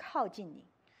神靠近你。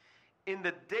 In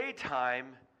the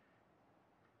daytime,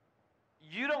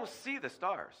 you don't see the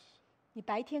stars, 你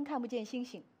白天看不见星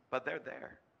星， but they're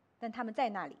there. 但他们在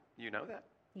那里， You know that?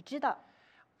 你知道。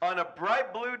 On a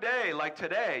bright blue day like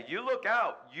today, you look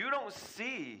out, you don't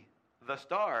see the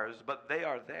stars, but they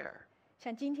are there.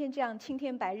 像今天这样青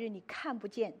天白日，你看不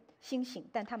见星星，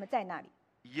但他们在那里。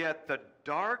 Yet the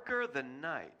darker the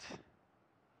night,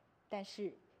 但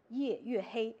是夜越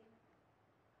黑，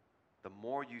 the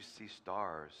more you see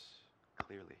stars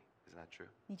clearly. Isn't that true?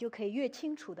 你就可以越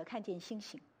清楚地看见星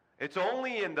星。 It's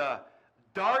only in the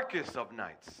darkest of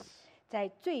nights 在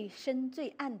最深最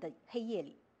暗的黑夜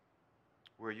里，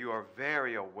 where you are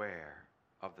very aware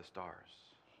of the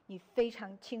stars. 你非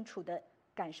常清楚地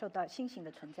感受到星星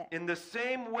的存在。 In the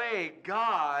same way,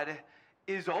 God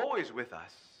is always with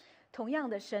us. 同样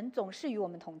的，神总是与我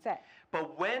们同在。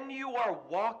 But when you are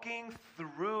walking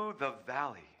through the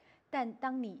valley, 但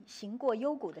当你行过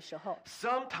幽谷的时候，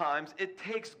 sometimes it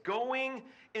takes going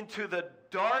into the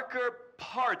darker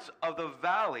parts of the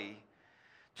valley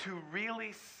to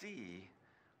really see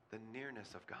the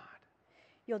nearness of God.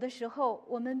 有的时候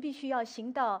我们必须要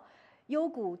行到幽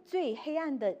谷最黑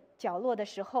暗的角落的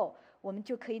时候，我们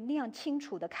就可以那样清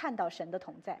楚地看到神的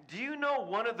同在。 Do you know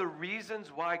one of the reasons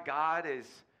why God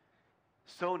is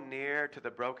so near to the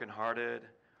brokenhearted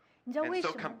你知道 and 为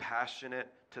so 什么？ compassionate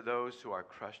to those who are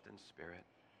crushed in spirit?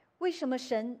 为什么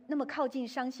神那么靠近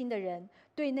伤心的人，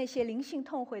对那些灵性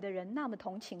痛悔的人那么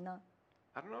同情呢？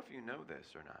 I don't know if you know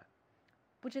this or not,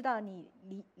 不知道你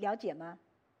了解吗？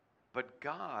 but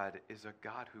God is a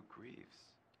God who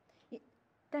grieves.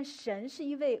 但神是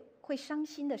一位会伤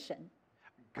心的神，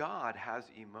 God has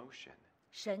emotion.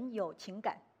 神有情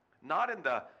感， Not in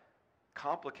the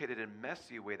complicated and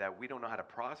messy way that we don't know how to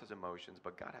process emotions,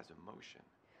 but God has emotion.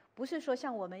 不是说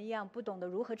像我们一样不懂得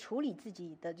如何处理自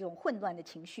己的这种混乱的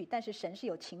情绪，但是神是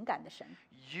有情感的神。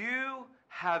 You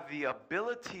have the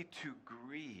ability to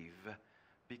grieve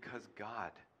because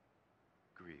God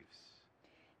grieves.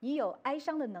 你有哀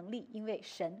伤的能力，因为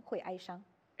神会哀伤。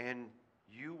 And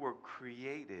you were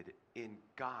created in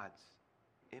God's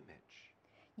image.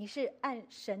 你是按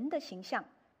神的形象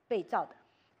被造的，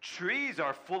 Trees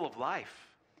are full of life.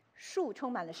 树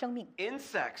充满了生命，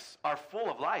 Insects are full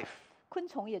of life. 昆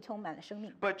虫也充满了生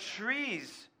命。 But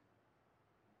trees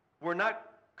were not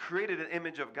created in the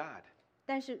image of God.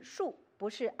 但是树不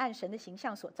是按神的形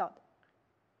象所造的，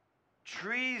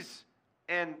 Trees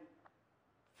and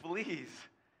fleas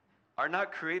are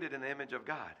not created in the image of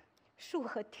God. 树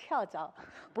和跳蚤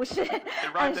不是 It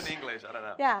按 rhymes in 神 English, I don't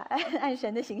know. 对啊，按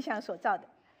神的形象所造的，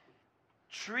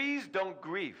 Trees don't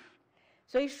grieve.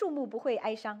 所以树木不会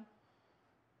哀伤。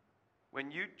 When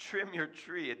you trim your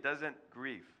tree, it doesn't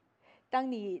grieve. 当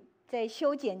你在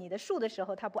修剪你的树的时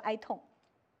候，它不哀痛；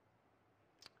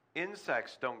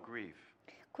 Insects don't grieve.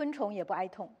 昆虫也不哀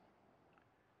痛，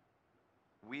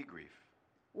 We grieve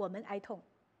我们哀痛，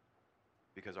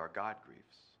 because our God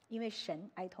grieves. 因为神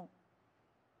哀痛。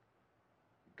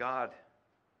 God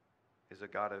is a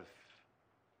God of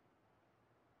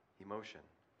emotion.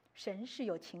 神是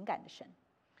有情感的神。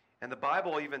 And the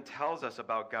Bible even tells us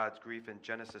about God's grief in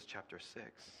Genesis chapter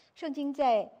 6. 圣经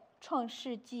在创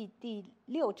世纪第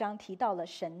6章提到了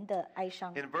神的哀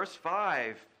伤。 In verse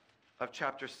 5 of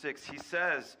chapter 6, he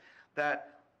says that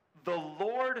the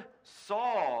Lord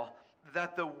saw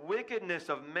that the wickedness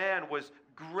of man was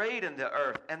great in the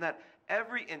earth, and that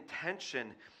every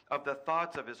intention of the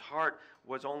thoughts of his heart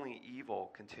was only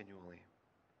evil continually.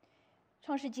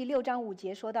 创世纪6章5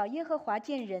节说到，耶和华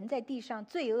见人在地上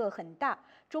罪恶很大，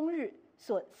终日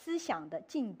所思想的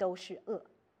尽都是恶。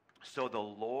 So the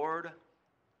Lord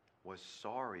was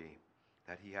sorry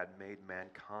that he had made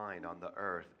mankind on the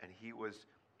earth, and he was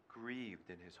grieved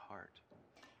in his heart.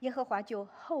 耶和华就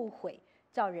后悔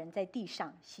造人在地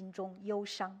上，心中忧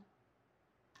伤。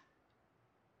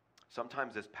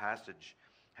 Sometimes this passage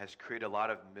has created a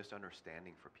lot of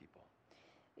misunderstanding for people.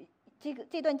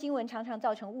 这段经文常常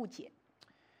造成误解。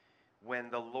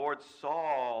 When the Lord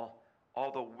saw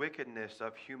all the wickedness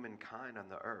of humankind on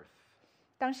the earth,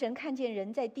 当神看见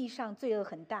人在地上罪恶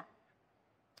很大，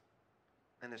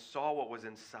 and he saw what was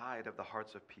inside of the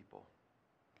hearts of people,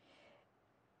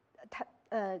 他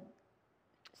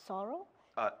sorrow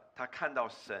他看到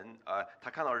神，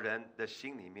他看到人的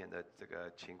心里面的这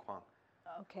个情况，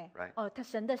 OK Right.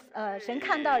 哦，神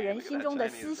看到人 Look at 心 that 中的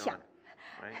Chinese 思想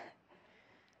going, right?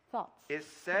 thoughts。 It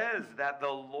says that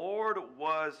the Lord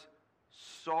was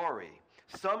sorry.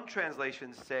 Some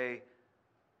translations say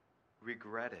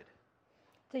regretted.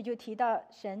 这就提到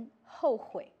神后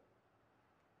悔，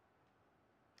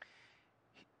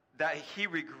 That he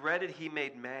regretted he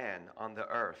made man on the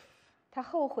earth. 他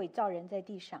后悔造人在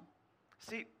地上。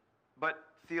 See, but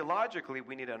theologically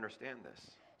we need to understand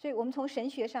this. 所以我们从神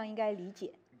学上应该理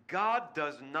解， God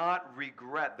does not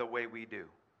regret the way we do.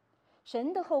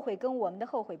 神的后悔跟我们的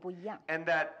后悔不一样。 And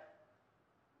that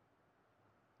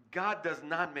God does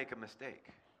not make a mistake.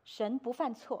 神不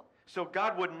犯错， So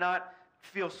God would not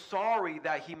feel sorry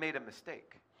that he made a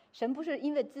mistake. 神不是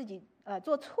因为自己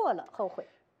做错了后悔。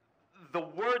 The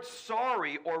word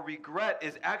sorry or regret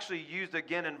is actually used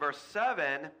again in verse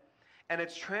 7, and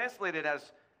it's translated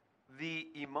as the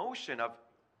emotion of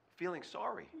feeling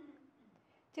sorry.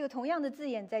 这个同样的字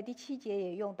眼在第7节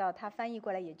也用到，它翻译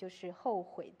过来也就是后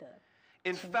悔的。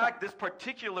 In fact, this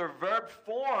particular verb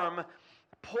form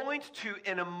points to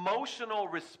an emotional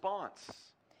response.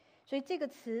 所以这个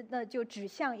词呢，就指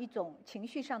向一种情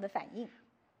绪上的反应。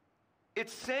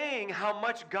 It's saying how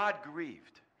much God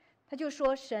grieved. 他就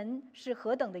说神是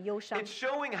何等的忧伤， It's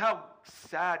showing how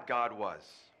sad God was.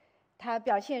 他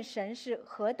表现神是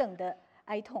何等的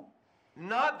哀痛，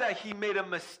 Not that he made a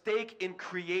mistake in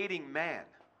creating man.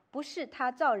 不是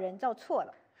他造人造错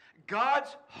了，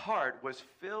 God's heart was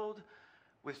filled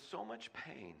with so much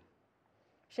pain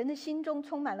神的心中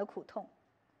充满了苦痛，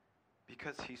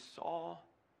 because he saw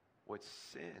what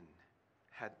sin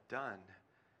had done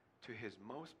to his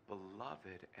most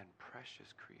beloved and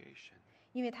precious creation.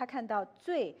 因为他看到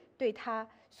罪对他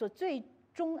所最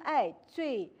钟爱、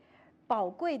最宝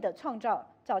贵的创造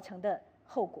造成的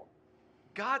后果。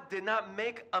 God did not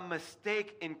make a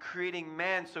mistake in creating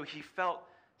man, so he felt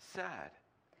sad.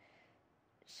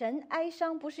 神哀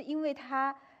伤不是因为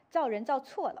他造人造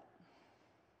错了，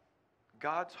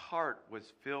 God's heart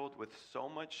was filled with so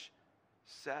much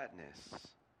sadness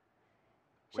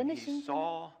神 when 的 he 心中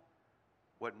saw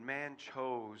what man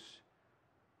chose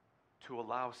to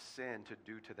allow sin to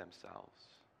do to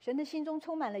themselves. 神的心中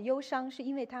充满了忧伤，是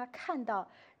因为他看到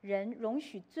人容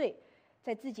许罪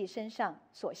在自己身上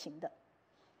所行的。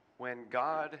When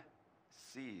God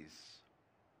sees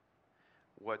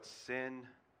what sin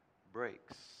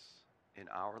breaks in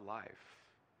our life,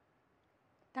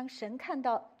 当神看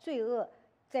到罪恶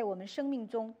在我们生命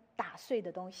中打碎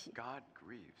的东西， God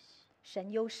grieves.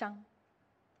 神忧伤。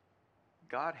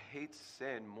 God hates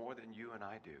sin more than you and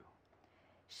I do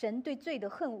神对罪的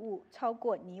恨恶超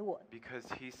过你我， because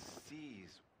he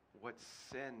sees what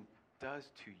sin does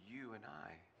to you and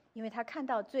I. 因为他看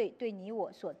到罪对你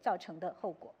我所造成的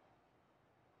后果。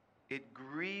 It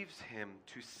grieves him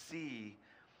to see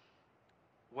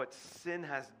what sin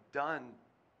has done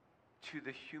to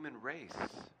the human race.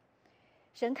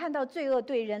 神看到罪恶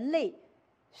对人类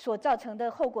所造成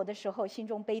的后果的时候，心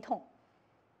中悲痛。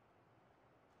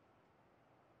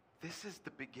 This is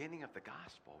the beginning of the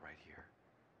gospel right here.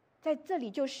 在这里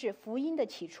就是福音的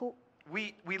起初。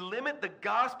 We limit the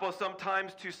gospel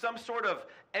sometimes to some sort of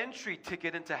entry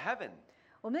ticket into heaven.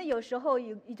 我们有时候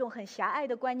有一种很狭隘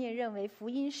的观念，认为福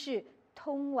音是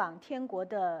通往天国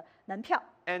的门票。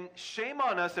 And shame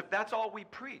on us if that's all we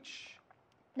preach.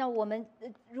 那我们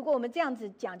如果我们这样子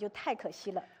讲，就太可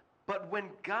惜了。 But when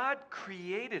God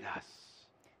created us,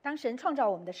 当神创造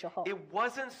我们的时候， it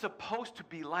wasn't supposed to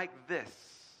be like this.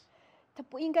 它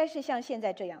不应该是像现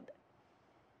在这样的，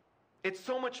 It's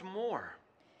so much more.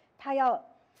 它要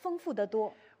丰富得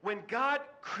多。 When God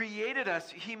created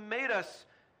us, he made us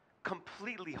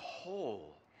completely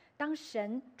whole. 当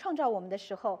神创造我们的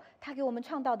时候，他给我们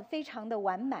创造的非常的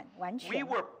完满完 We 全。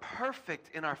 were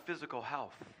perfect in our physical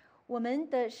health. 我们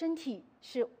的身体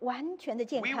是完全的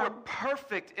健 We were 康，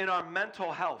 perfect in our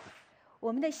mental health.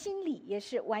 我们的心理也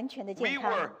是完全的 We 健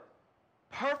were 康。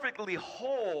 perfectly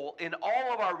whole in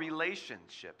all of our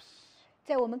relationships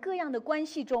在我们各样的关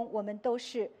系中，我们都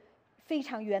是非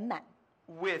常圆满。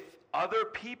 with other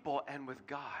people and with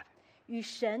God. 与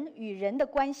神与人的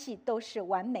关系都是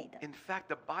完美的。 In fact,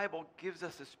 the Bible gives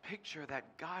us this picture that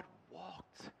God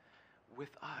walked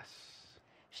with us.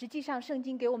 实际上，圣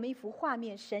经给我们一幅画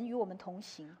面，神与我们同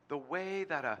行， The way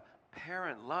that a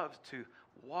parent loves to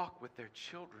walk with their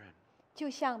children. 就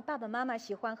像爸爸妈妈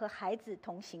喜欢和孩子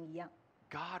同行一样。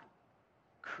 God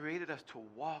created us to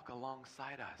walk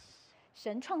alongside us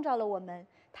神创造了我们，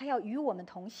他要与我们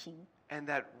同行， and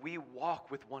that we walk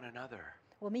with one another.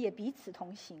 我们也彼此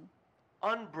同行，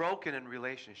 Unbroken in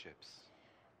relationships.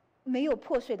 没有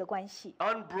破碎的关系。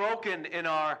 Unbroken in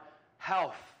our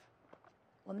health.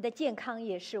 我们的健康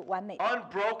也是完美的，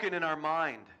 Unbroken in our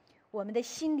mind. 我们的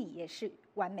心理也是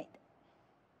完美的。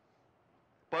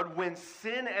 But when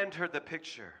sin entered the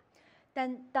picture,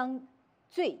 但当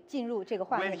罪进入这个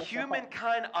画 when 面的时候，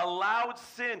 humankind allowed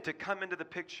sin to come into the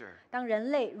picture, 当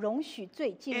人类容许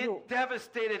罪进入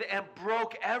it，devastated and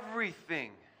broke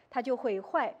everything. 它就毁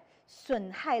坏、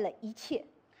损害了一切。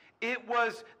 It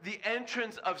was the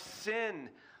entrance of sin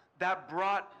that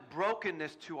brought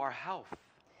brokenness to our health.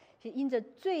 是因着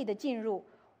罪的进入，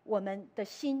我们的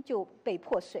心就被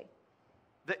破碎。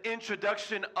 The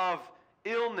introduction of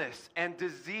illness and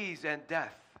disease and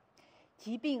death.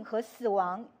 疾病和死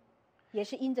亡也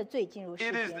是因着罪进入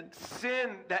世 It is 间。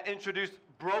 sin that introduced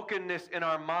brokenness in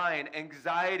our mind,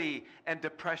 anxiety, and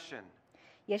depression,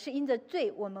 也是因着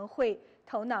罪，我们会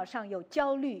头脑上有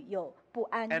焦虑、有不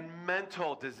安， and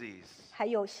mental disease. 还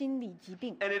有心理疾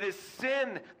病。 And it is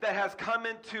sin that has come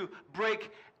in to break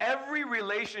every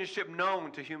relationship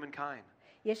known to humankind.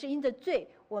 也是因着罪，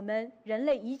我们人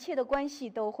类一切的关系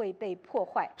都会被破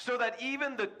坏， So that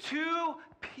even the two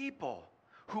people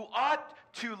who ought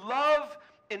to love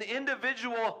an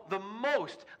individual the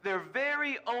most, their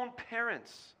very own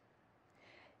parents,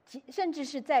 甚至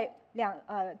是在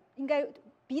应该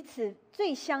彼此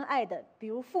最相爱的，比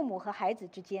如父母和孩子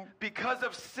之间， because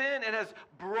of sin, it has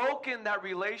broken that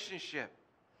relationship.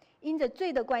 因着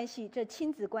罪的关系，这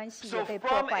亲子关系 So 也被破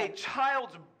from 坏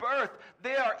a。child's birth,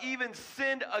 they are even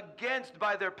sinned against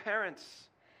by their parents.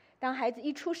 当孩子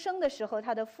一出生的时候，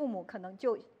他的父母可能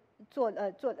就做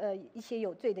一些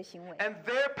有罪的行为， And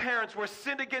their parents were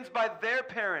sinned against by their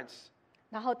parents.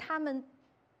 然后他们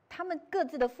各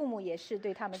自的父母也是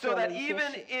对他们 So 做了 that 一些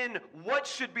even 事， in what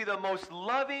should be the most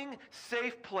loving,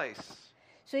 safe place,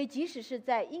 所以即使是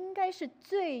在应该是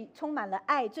最充满了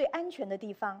爱、最安全的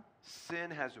地方， sin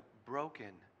has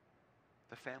broken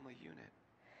the family unit.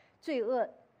 罪恶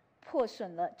破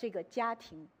损了这个家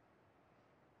庭。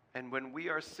And when we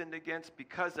are sinned against,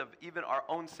 because of even our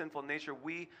own sinful nature,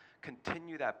 we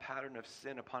continue that pattern of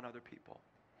sin upon other people.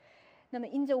 那么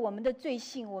因着我们的罪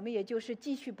性，我们也就是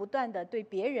继续不断的对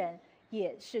别人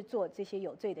也是做这些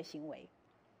有罪的行为。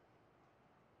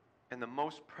And the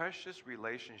most precious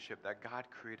relationship that God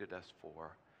created us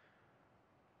for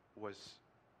was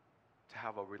to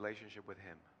have a relationship with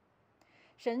Him.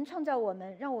 神创造我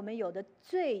们，让我们有的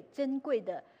最珍贵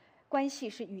的关系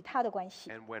是与他的关系。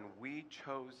 And when we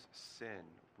chose sin,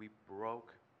 we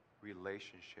broke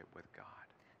relationship with God.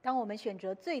 当我们选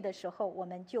择罪的时候，我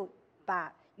们就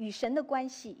把与神的关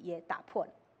系也打破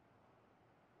了。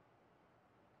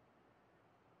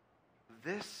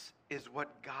 This is what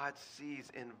God sees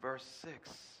in verse 6.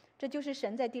 这就是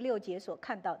神在第6节所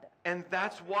看到的， And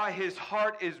that's why his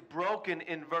heart is broken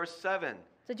in verse 7.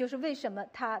 这就是为什么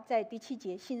他在第7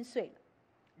节心碎了。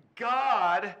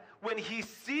 God, when he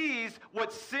sees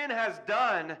what sin has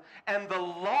done and the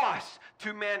loss to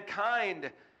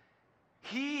mankind,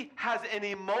 he has an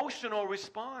emotional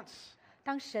response.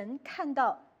 当神看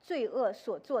到罪恶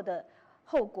所做的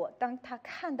后果，当他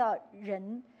看到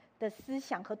人的思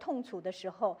想和痛楚的时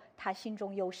候，他心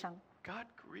中忧伤， God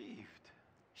grieved.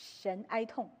 神哀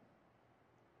痛。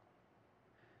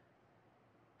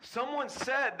 Someone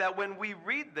said that when we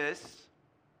read this,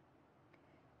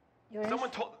 有人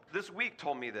someone this week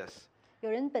told me this.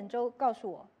 有人本周告诉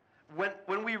我，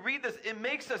 When we read this, it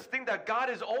makes us think that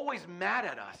God is always mad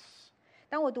at us,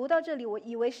 当我读到这里，我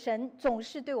以为神总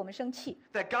是对我们生气，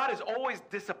 that God is always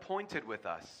disappointed with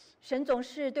us, 神总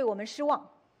是对我们失望，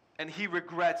 and he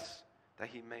regrets that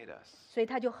he made us. 所以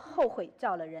他就后悔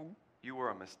造了人。 You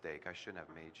were a mistake. I shouldn't have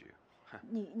made you.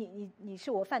 你是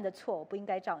我犯的错，我不应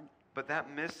该造你。 But that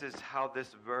misses how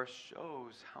this verse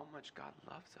shows how much God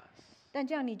loves us. 但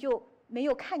这样你就没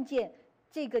有看见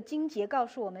这个经节告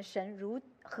诉我们神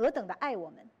何等的爱我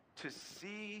们。 To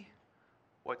see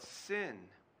what sin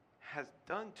has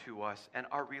done to us and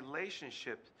our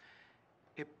relationship,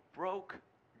 it broke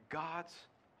God's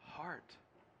heart.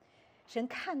 神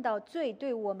看到罪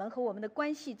对我们和我们的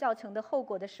关系造成的后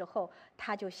果的时候，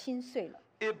他就心碎了。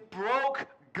 It broke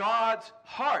God's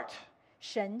heart.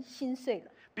 神心碎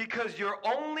了， Because you're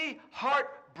only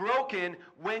heartbroken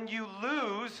when you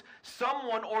lose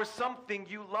someone or something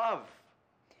you love.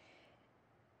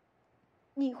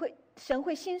 神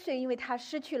会心碎，因为他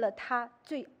失去了他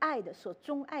最爱的、所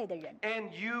钟爱的人。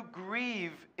 And you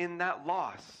grieve in that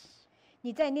loss.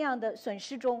 你在那样的损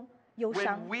失中忧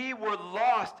伤 When。we were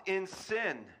lost in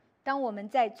sin, 当我们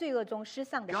在罪恶中失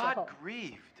丧的时 God 候，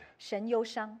 grieved. 神忧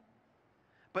伤。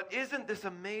 But isn't this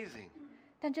amazing?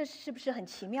 但这是不是很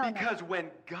奇妙呢？ Because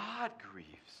when God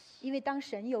grieves, 因为当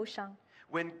神忧伤，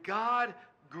 when God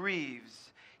grieves,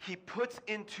 he puts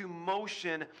into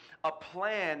motion a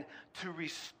plan to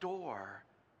restore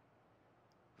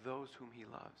those whom he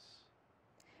loves.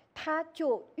 他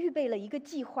就预备了一个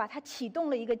计划，他启动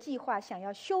了一个计划，想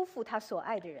要修复他所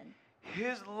爱的人。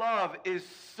 His love is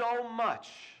so much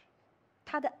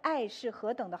他的爱是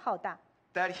何等的浩大，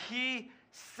 that he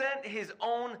sent his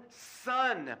own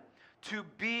son to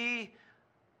be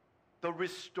the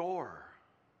restorer.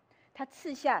 他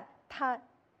赐下他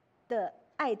的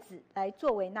爱子来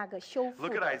作为那个修复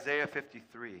Look at 的。 Isaiah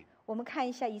 53. 我们看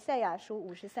一下以赛亚书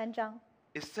53章，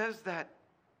 It says that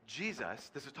Jesus,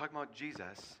 this is talking about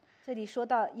Jesus, 这里说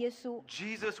到耶稣，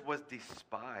 Jesus was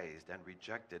despised and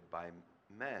rejected by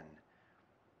men.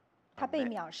 他被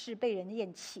藐视，被人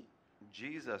厌弃。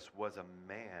 Jesus was a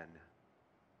man,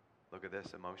 look at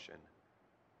this emotion,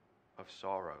 of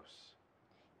sorrows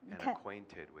你 and 看，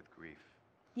 acquainted with grief.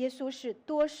 耶稣是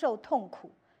多受痛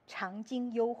苦，常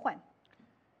经忧患。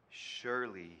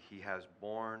 Surely he has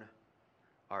borne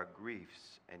our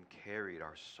griefs and carried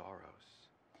our sorrows.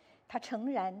 他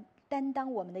诚然担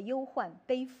当我们的忧患，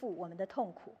背负我们的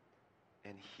痛苦。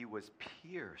 And he was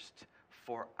pierced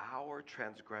for our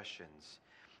transgressions.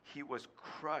 He was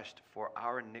crushed for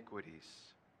our iniquities.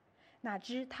 哪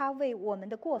知他为我们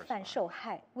的过犯受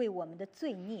害，为我们的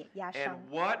罪孽压伤。 And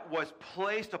what was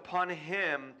placed upon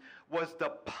him was the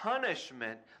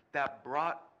punishment that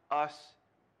brought us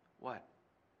what?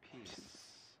 Peace.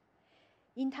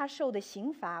 因他受的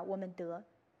刑罚，我们得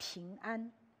平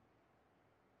安。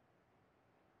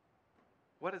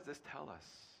 What does this tell us?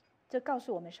 这告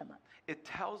诉我们什么？ It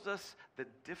tells us the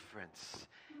difference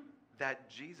that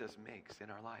Jesus makes in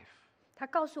our life. 他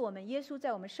告诉我们，耶稣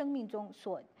在我们生命中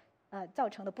所造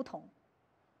成的不同。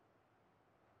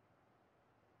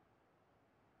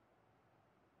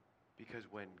 Because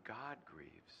when God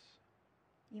grieves,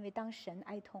 因为当神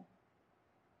哀痛，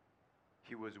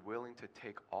 he was willing to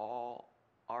take all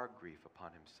our grief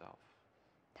upon himself.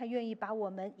 他愿意把我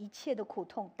们一切的苦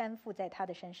痛担负在他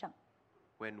的身上。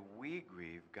When we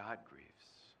grieve, God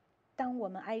grieves. 当我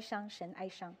们哀伤，神哀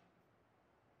伤。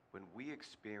When we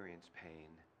experience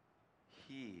pain,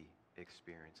 He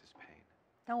experiences pain.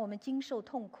 当我们经受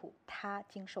痛苦，他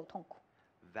经受痛苦。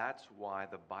That's why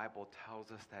the Bible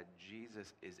tells us that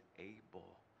Jesus is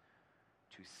able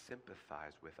to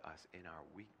sympathize with us in our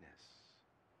weakness.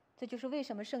 这就是为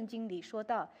什么圣经里说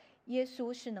到，耶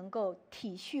稣是能够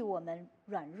体恤我们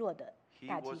软弱的 He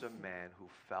大祭 was a 司。 man who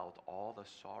felt all the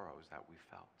sorrows that we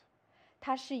felt.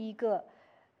 他是一个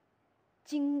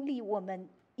经历我们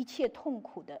一切痛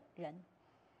苦的人。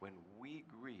 When we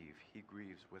grieve, He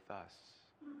grieves with us.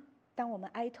 当我们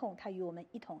哀痛，他与我们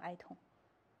一同哀痛。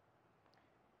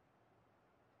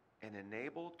 And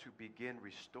enabled to begin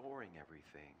restoring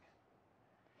everything,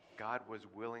 God was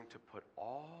willing to put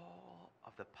all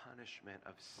of the punishment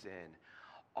of sin,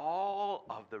 all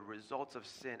of the results of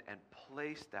sin, and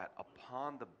place that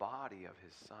upon the body of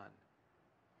His Son.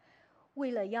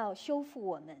 为了要修复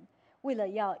我们，为了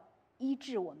要医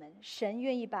治我们，神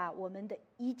愿意把我们的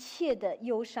一切的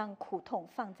忧伤苦痛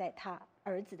放在他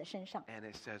儿子的身上。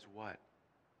 And it says what?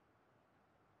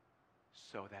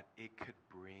 So that it could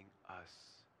bring us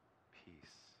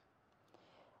peace.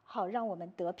 好让我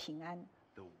们得平安。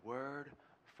 The word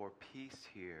for peace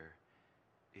here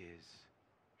is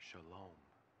shalom.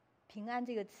 平安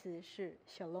这个词是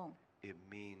shalom， It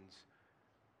means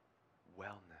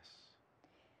wellness.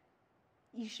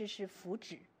 意思是福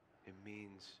祉、 It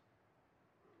means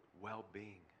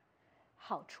well-being.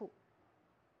 好处，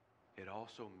 It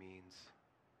also means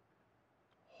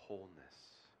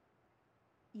wholeness.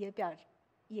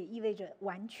 也意味着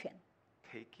完全，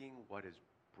 Taking what is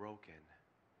broken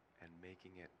and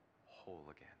making it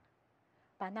whole again.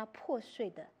 把那破碎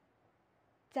的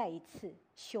再一次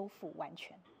修复完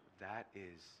全， That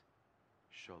is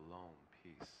shalom,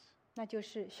 peace. 那就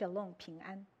是 shalom 平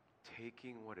安，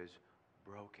 Taking what is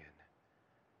broken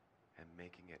and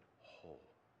making it whole.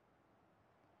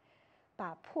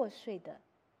 把破碎的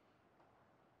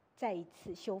再一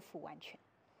次修复完全。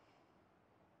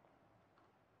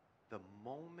 The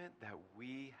moment that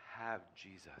we have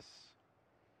Jesus,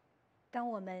 当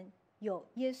我们有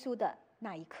耶稣的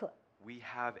那一刻， we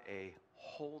have a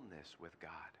wholeness with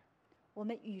God. 我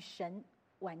们与神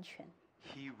完全。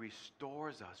 He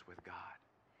restores us with God.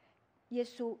 耶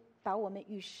稣把我们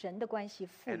与神的关系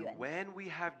复 And 原。 when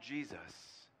we have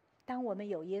Jesus, 当我们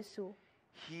有耶稣，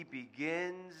 He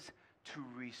begins to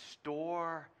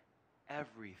restore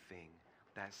everything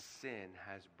that sin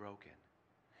has broken.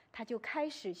 他就开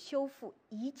始修复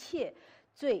一切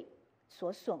罪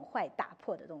所损坏、打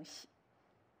破的东西。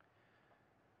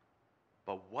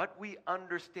 But what we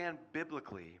understand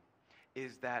biblically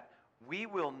is that we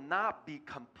will not be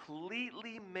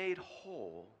completely made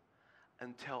whole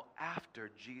until after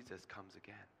Jesus comes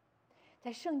again.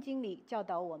 在圣经里教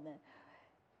导我们，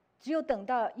只有等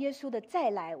到耶稣的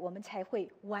再来，我们才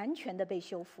会完全的被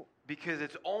修复。 Because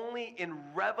it's only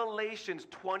in Revelations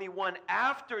 21,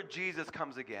 after Jesus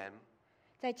comes again,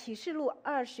 在启示录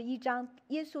21章，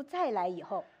耶稣再来以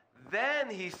后， then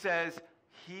He says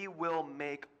He will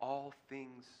make all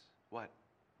things what?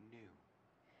 New.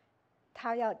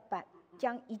 他要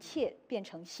将一切变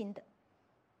成新的。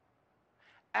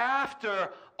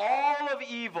 After all of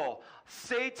evil,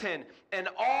 Satan, and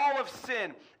all of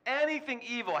sin, anything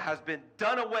evil has been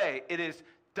done away. It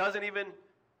doesn't even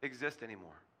exist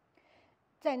anymore.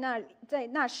 在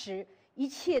那时，一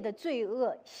切的罪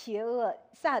恶、邪恶、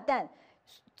撒旦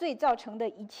罪造成的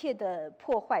一切的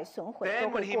破坏、损毁都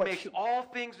Then when 会 He 过 makes 去。 all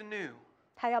things new,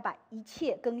 他要把一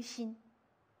切更新。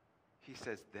 He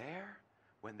says there,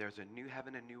 when there's a new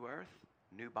heaven and new earth,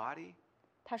 new body,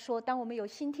 他说：“当我们有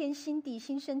新天、新地、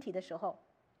新身体的时候，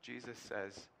 Jesus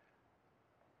says,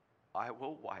 I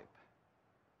will wipe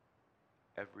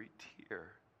every tear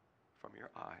from your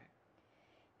eye.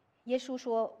 耶稣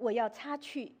说：‘我要擦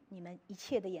去你们一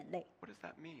切的眼泪。 What does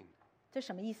that mean? ’这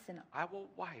什么意思呢？ I will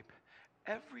wipe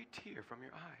every tear from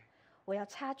your eye. 我要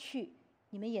擦去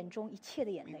你们眼中一切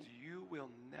的眼 Means 泪。 you will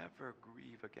never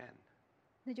grieve again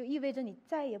那就意味着你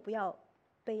再也不要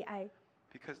悲哀，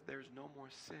 because there's no more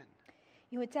sin.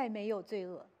 因为再没有罪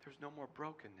恶， There's no more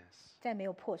brokenness. 再没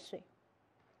有破碎。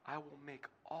 I will make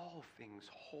all things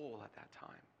whole at that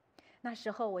time. 那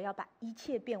时候，我要把一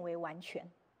切变为完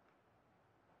全。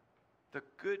 The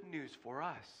good news for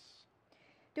us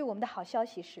对我们的好消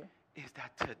息是， is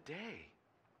that today,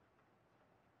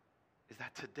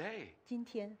 今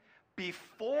天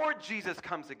before Jesus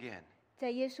comes again, 在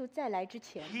耶稣再来之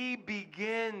前， He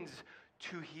begins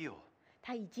to heal.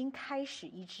 他已经开始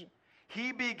医治，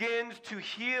 He begins to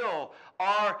heal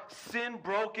our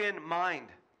sin-broken mind.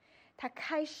 他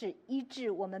开始医治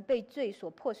我们被罪所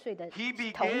破碎的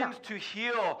He 头脑 begins，to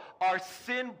heal our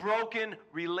sin-broken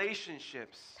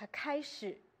relationships. 他开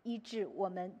始医治我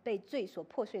们被罪所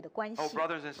破碎的关 Oh, 系。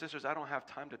 brothers and sisters, I don't have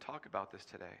time to talk about this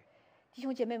today. 弟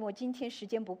兄姐妹们，我今天时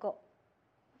间不够，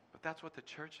 But that's what the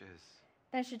church is.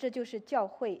 但是这就是教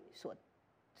会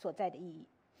所在的意义。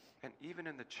 And even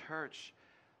in the church,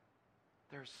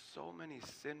 there's so many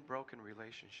sin-broken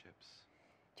relationships.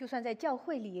 就算在教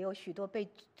会里，也有许多被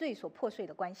罪所破碎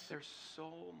的关系。 There's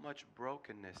so much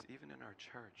brokenness even in our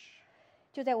church,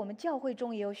 就在我们教会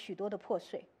中，也有许多的破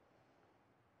碎，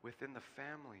 within the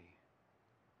family,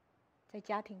 在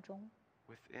家庭中，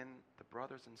 within the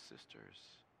brothers and sisters,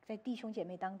 在弟兄姐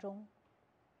妹当中，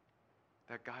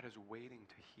 that God is waiting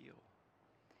to heal.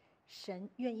 神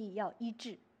愿意要医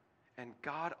治。 And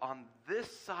God, on this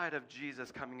side of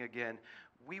Jesus coming again,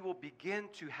 we will begin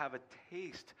to have a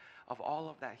taste of all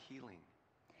of that healing.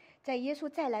 在耶稣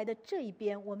再来的这一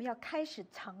边，我们要开始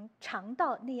尝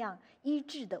到那样医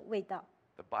治的味道。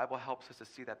 The Bible helps us to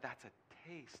see that that's a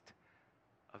taste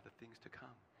of the things to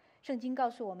come. 圣经告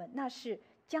诉我们，那是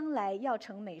将来要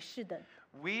成美事的。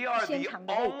 We are the 鲜尝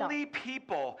的味道。 only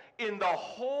people in the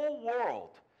whole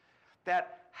world that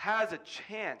has a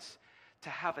chance to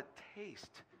have a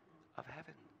taste of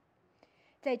heaven.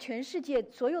 在全世界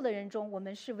所有的人中，我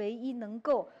们是唯一能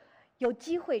够有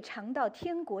机会尝到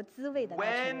天国滋味的那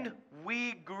群 When 人。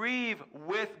 we grieve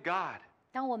with God,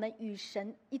 当我们与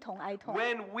神一同哀痛，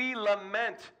 when we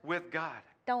lament with God,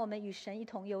 当我们与神一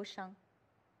同忧伤，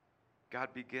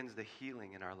 God begins the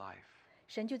healing in our life.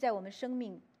 神就在我们生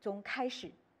命中开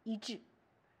始医治。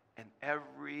 And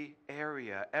every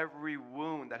area, every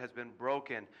wound that has been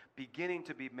broken, beginning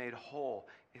to be made whole,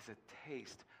 is a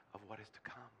taste of what is to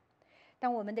come.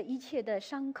 当我们的一切的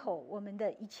伤口，我们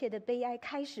的一切的悲哀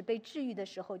开始被治愈的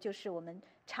时候，就是我们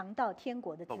尝到天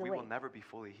国的滋 But we 味 will。never be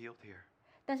fully healed here.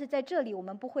 但是在这里，我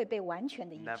们不会被完全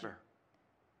的医治 Never.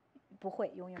 不会，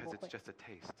永远 Because 不 it's 会。 just a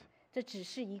taste. 这只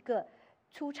是一个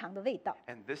初尝的味道，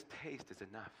 And this taste is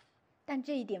enough. 但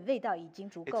这一点味道已经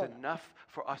足 It's 够了。 enough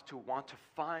for us to want to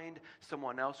find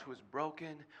someone else who is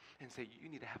broken and say, you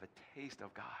need to have a taste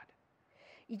of God.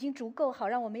 已经足够好，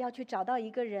让我们要去找到一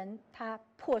个人，他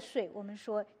破碎。我们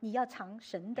说你要尝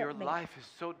神的 Your 美， life is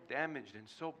so damaged and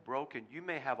so broken. You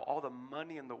may have all the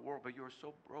money in the world, but you are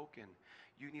so broken.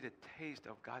 You need a taste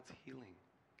of God's healing.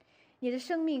 你的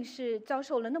生命是遭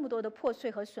受了那么多的破碎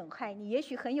和损害。你也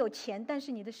许很有钱，但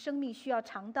是你的生命需要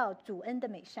尝到主恩的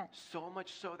美善。 So much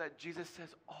so that Jesus says,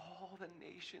 all the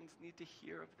nations need to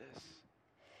hear of this.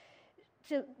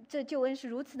 这救恩是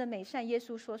如此的美善，耶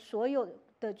稣说，所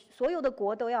有的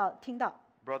国都要听到。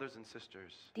 Brothers and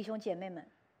sisters, 弟兄姐妹们，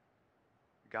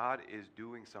 God is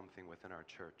doing something within our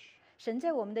church. 神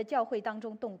在我们的教会当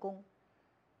中动工。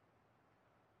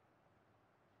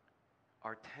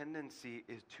 Our tendency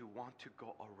is to want to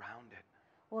go around it.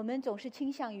 我们总是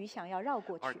倾向于想要绕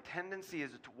过 Our 去， tendency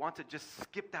is to want to just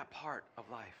skip that part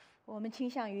of life. 我们倾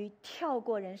向于跳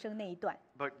过人生那一段。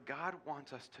 But God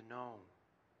wants us to know,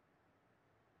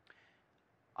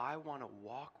 I want to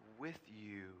walk with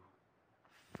you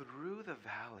through the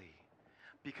valley,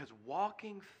 because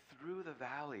walking through the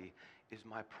valley is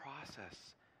my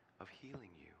process of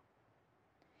healing you.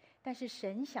 但是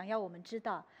神想要我们知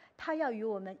道，他要与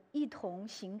我们一同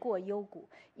行过幽谷，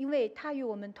因为他与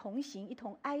我们同行，一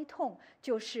同哀痛，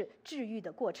就是治愈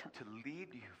的过程。 To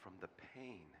lead you from the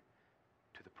pain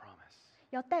to the promise.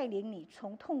 要带领你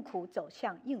从痛苦走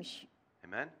向应许。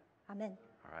 Amen? 阿门。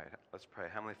 All right, let's pray.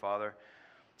 Heavenly Father,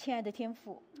 亲爱的天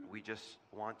父， we just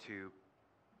want to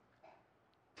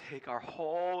take our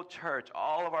whole church,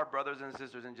 all of our brothers and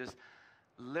sisters, and just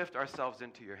lift ourselves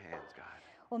into your hands, God.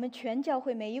 我们全教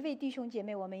会每一位弟兄姐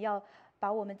妹，我们要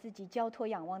把我们自己交托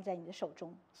仰望在你的手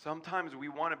中。 Sometimes we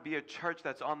want to be a church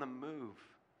that's on the move.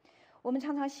 我们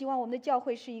常常希望我们的教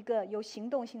会是一个有行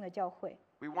动性的教会。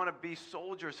 We want to be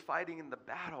soldiers fighting in the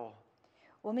battle.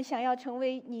 我们想要成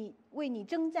为为你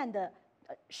征战的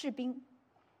士兵。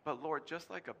 But Lord,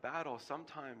 just like a battle,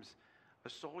 sometimes a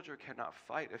soldier cannot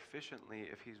fight efficiently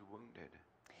if he's wounded.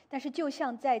 但是就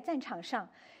像在战场上，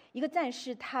一个战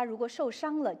士他如果受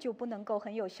伤了，就不能够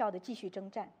很有效的继续征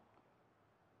战。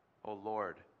 Oh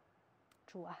Lord,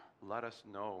 主啊， let us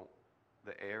know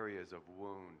the areas of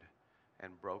wound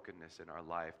and brokenness in our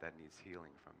life that needs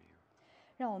healing from you.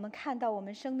 让我们看到我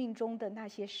们生命中的那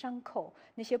些伤口、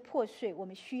那些破碎，我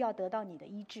们需要得到你的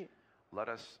医治。 Let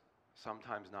us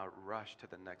sometimes not rush to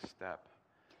the next step.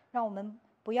 让我们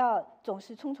不要总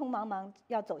是匆匆忙忙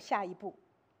要走下一步，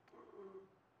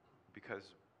 Because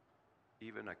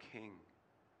even a king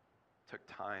took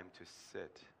time to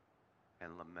sit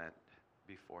and lament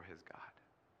before his God.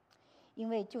 因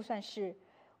为就算是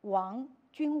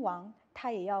君王，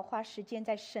他也要花时间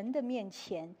在神的面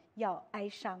前，要哀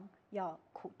伤，要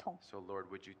苦痛。 So, Lord,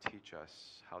 would you teach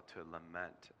us how to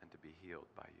lament and to be healed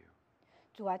by you?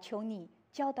 主啊，求你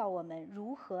教导我们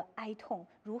如何哀痛，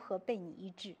如何被你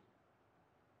医治。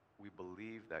 We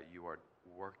believe that you are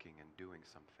working and doing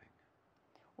something.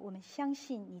 我们相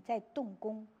信你在动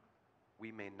工， We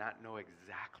may not know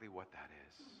exactly what that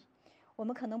is, 我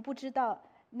们可能不知道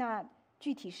那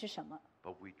具体是什么，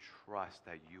 but we trust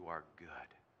that you are good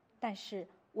但是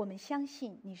我们相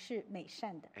信你是美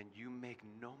善的， and you make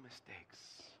no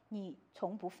mistakes. 你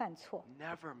从不犯错，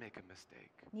 Never make a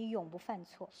mistake. 你永不犯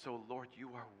错。 So, Lord,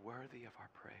 you are worthy of our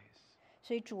praise.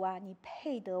 所以主啊，你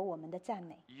配得我们的赞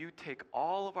美， You take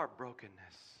all of our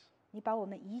brokenness. 你把我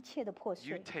们一切的破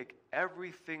You 碎， take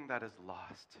everything that is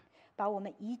lost 把我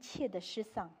们一切的失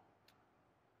丧，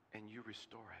 and you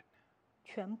restore it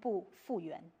全部复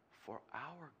原， for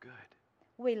our good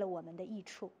为了我们的益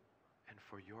处， and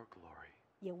for your glory.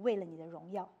 也为了你的荣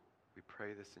耀。 We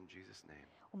pray this in Jesus' name.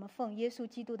 我们奉耶稣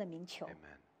基督的名求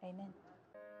Amen.，Amen。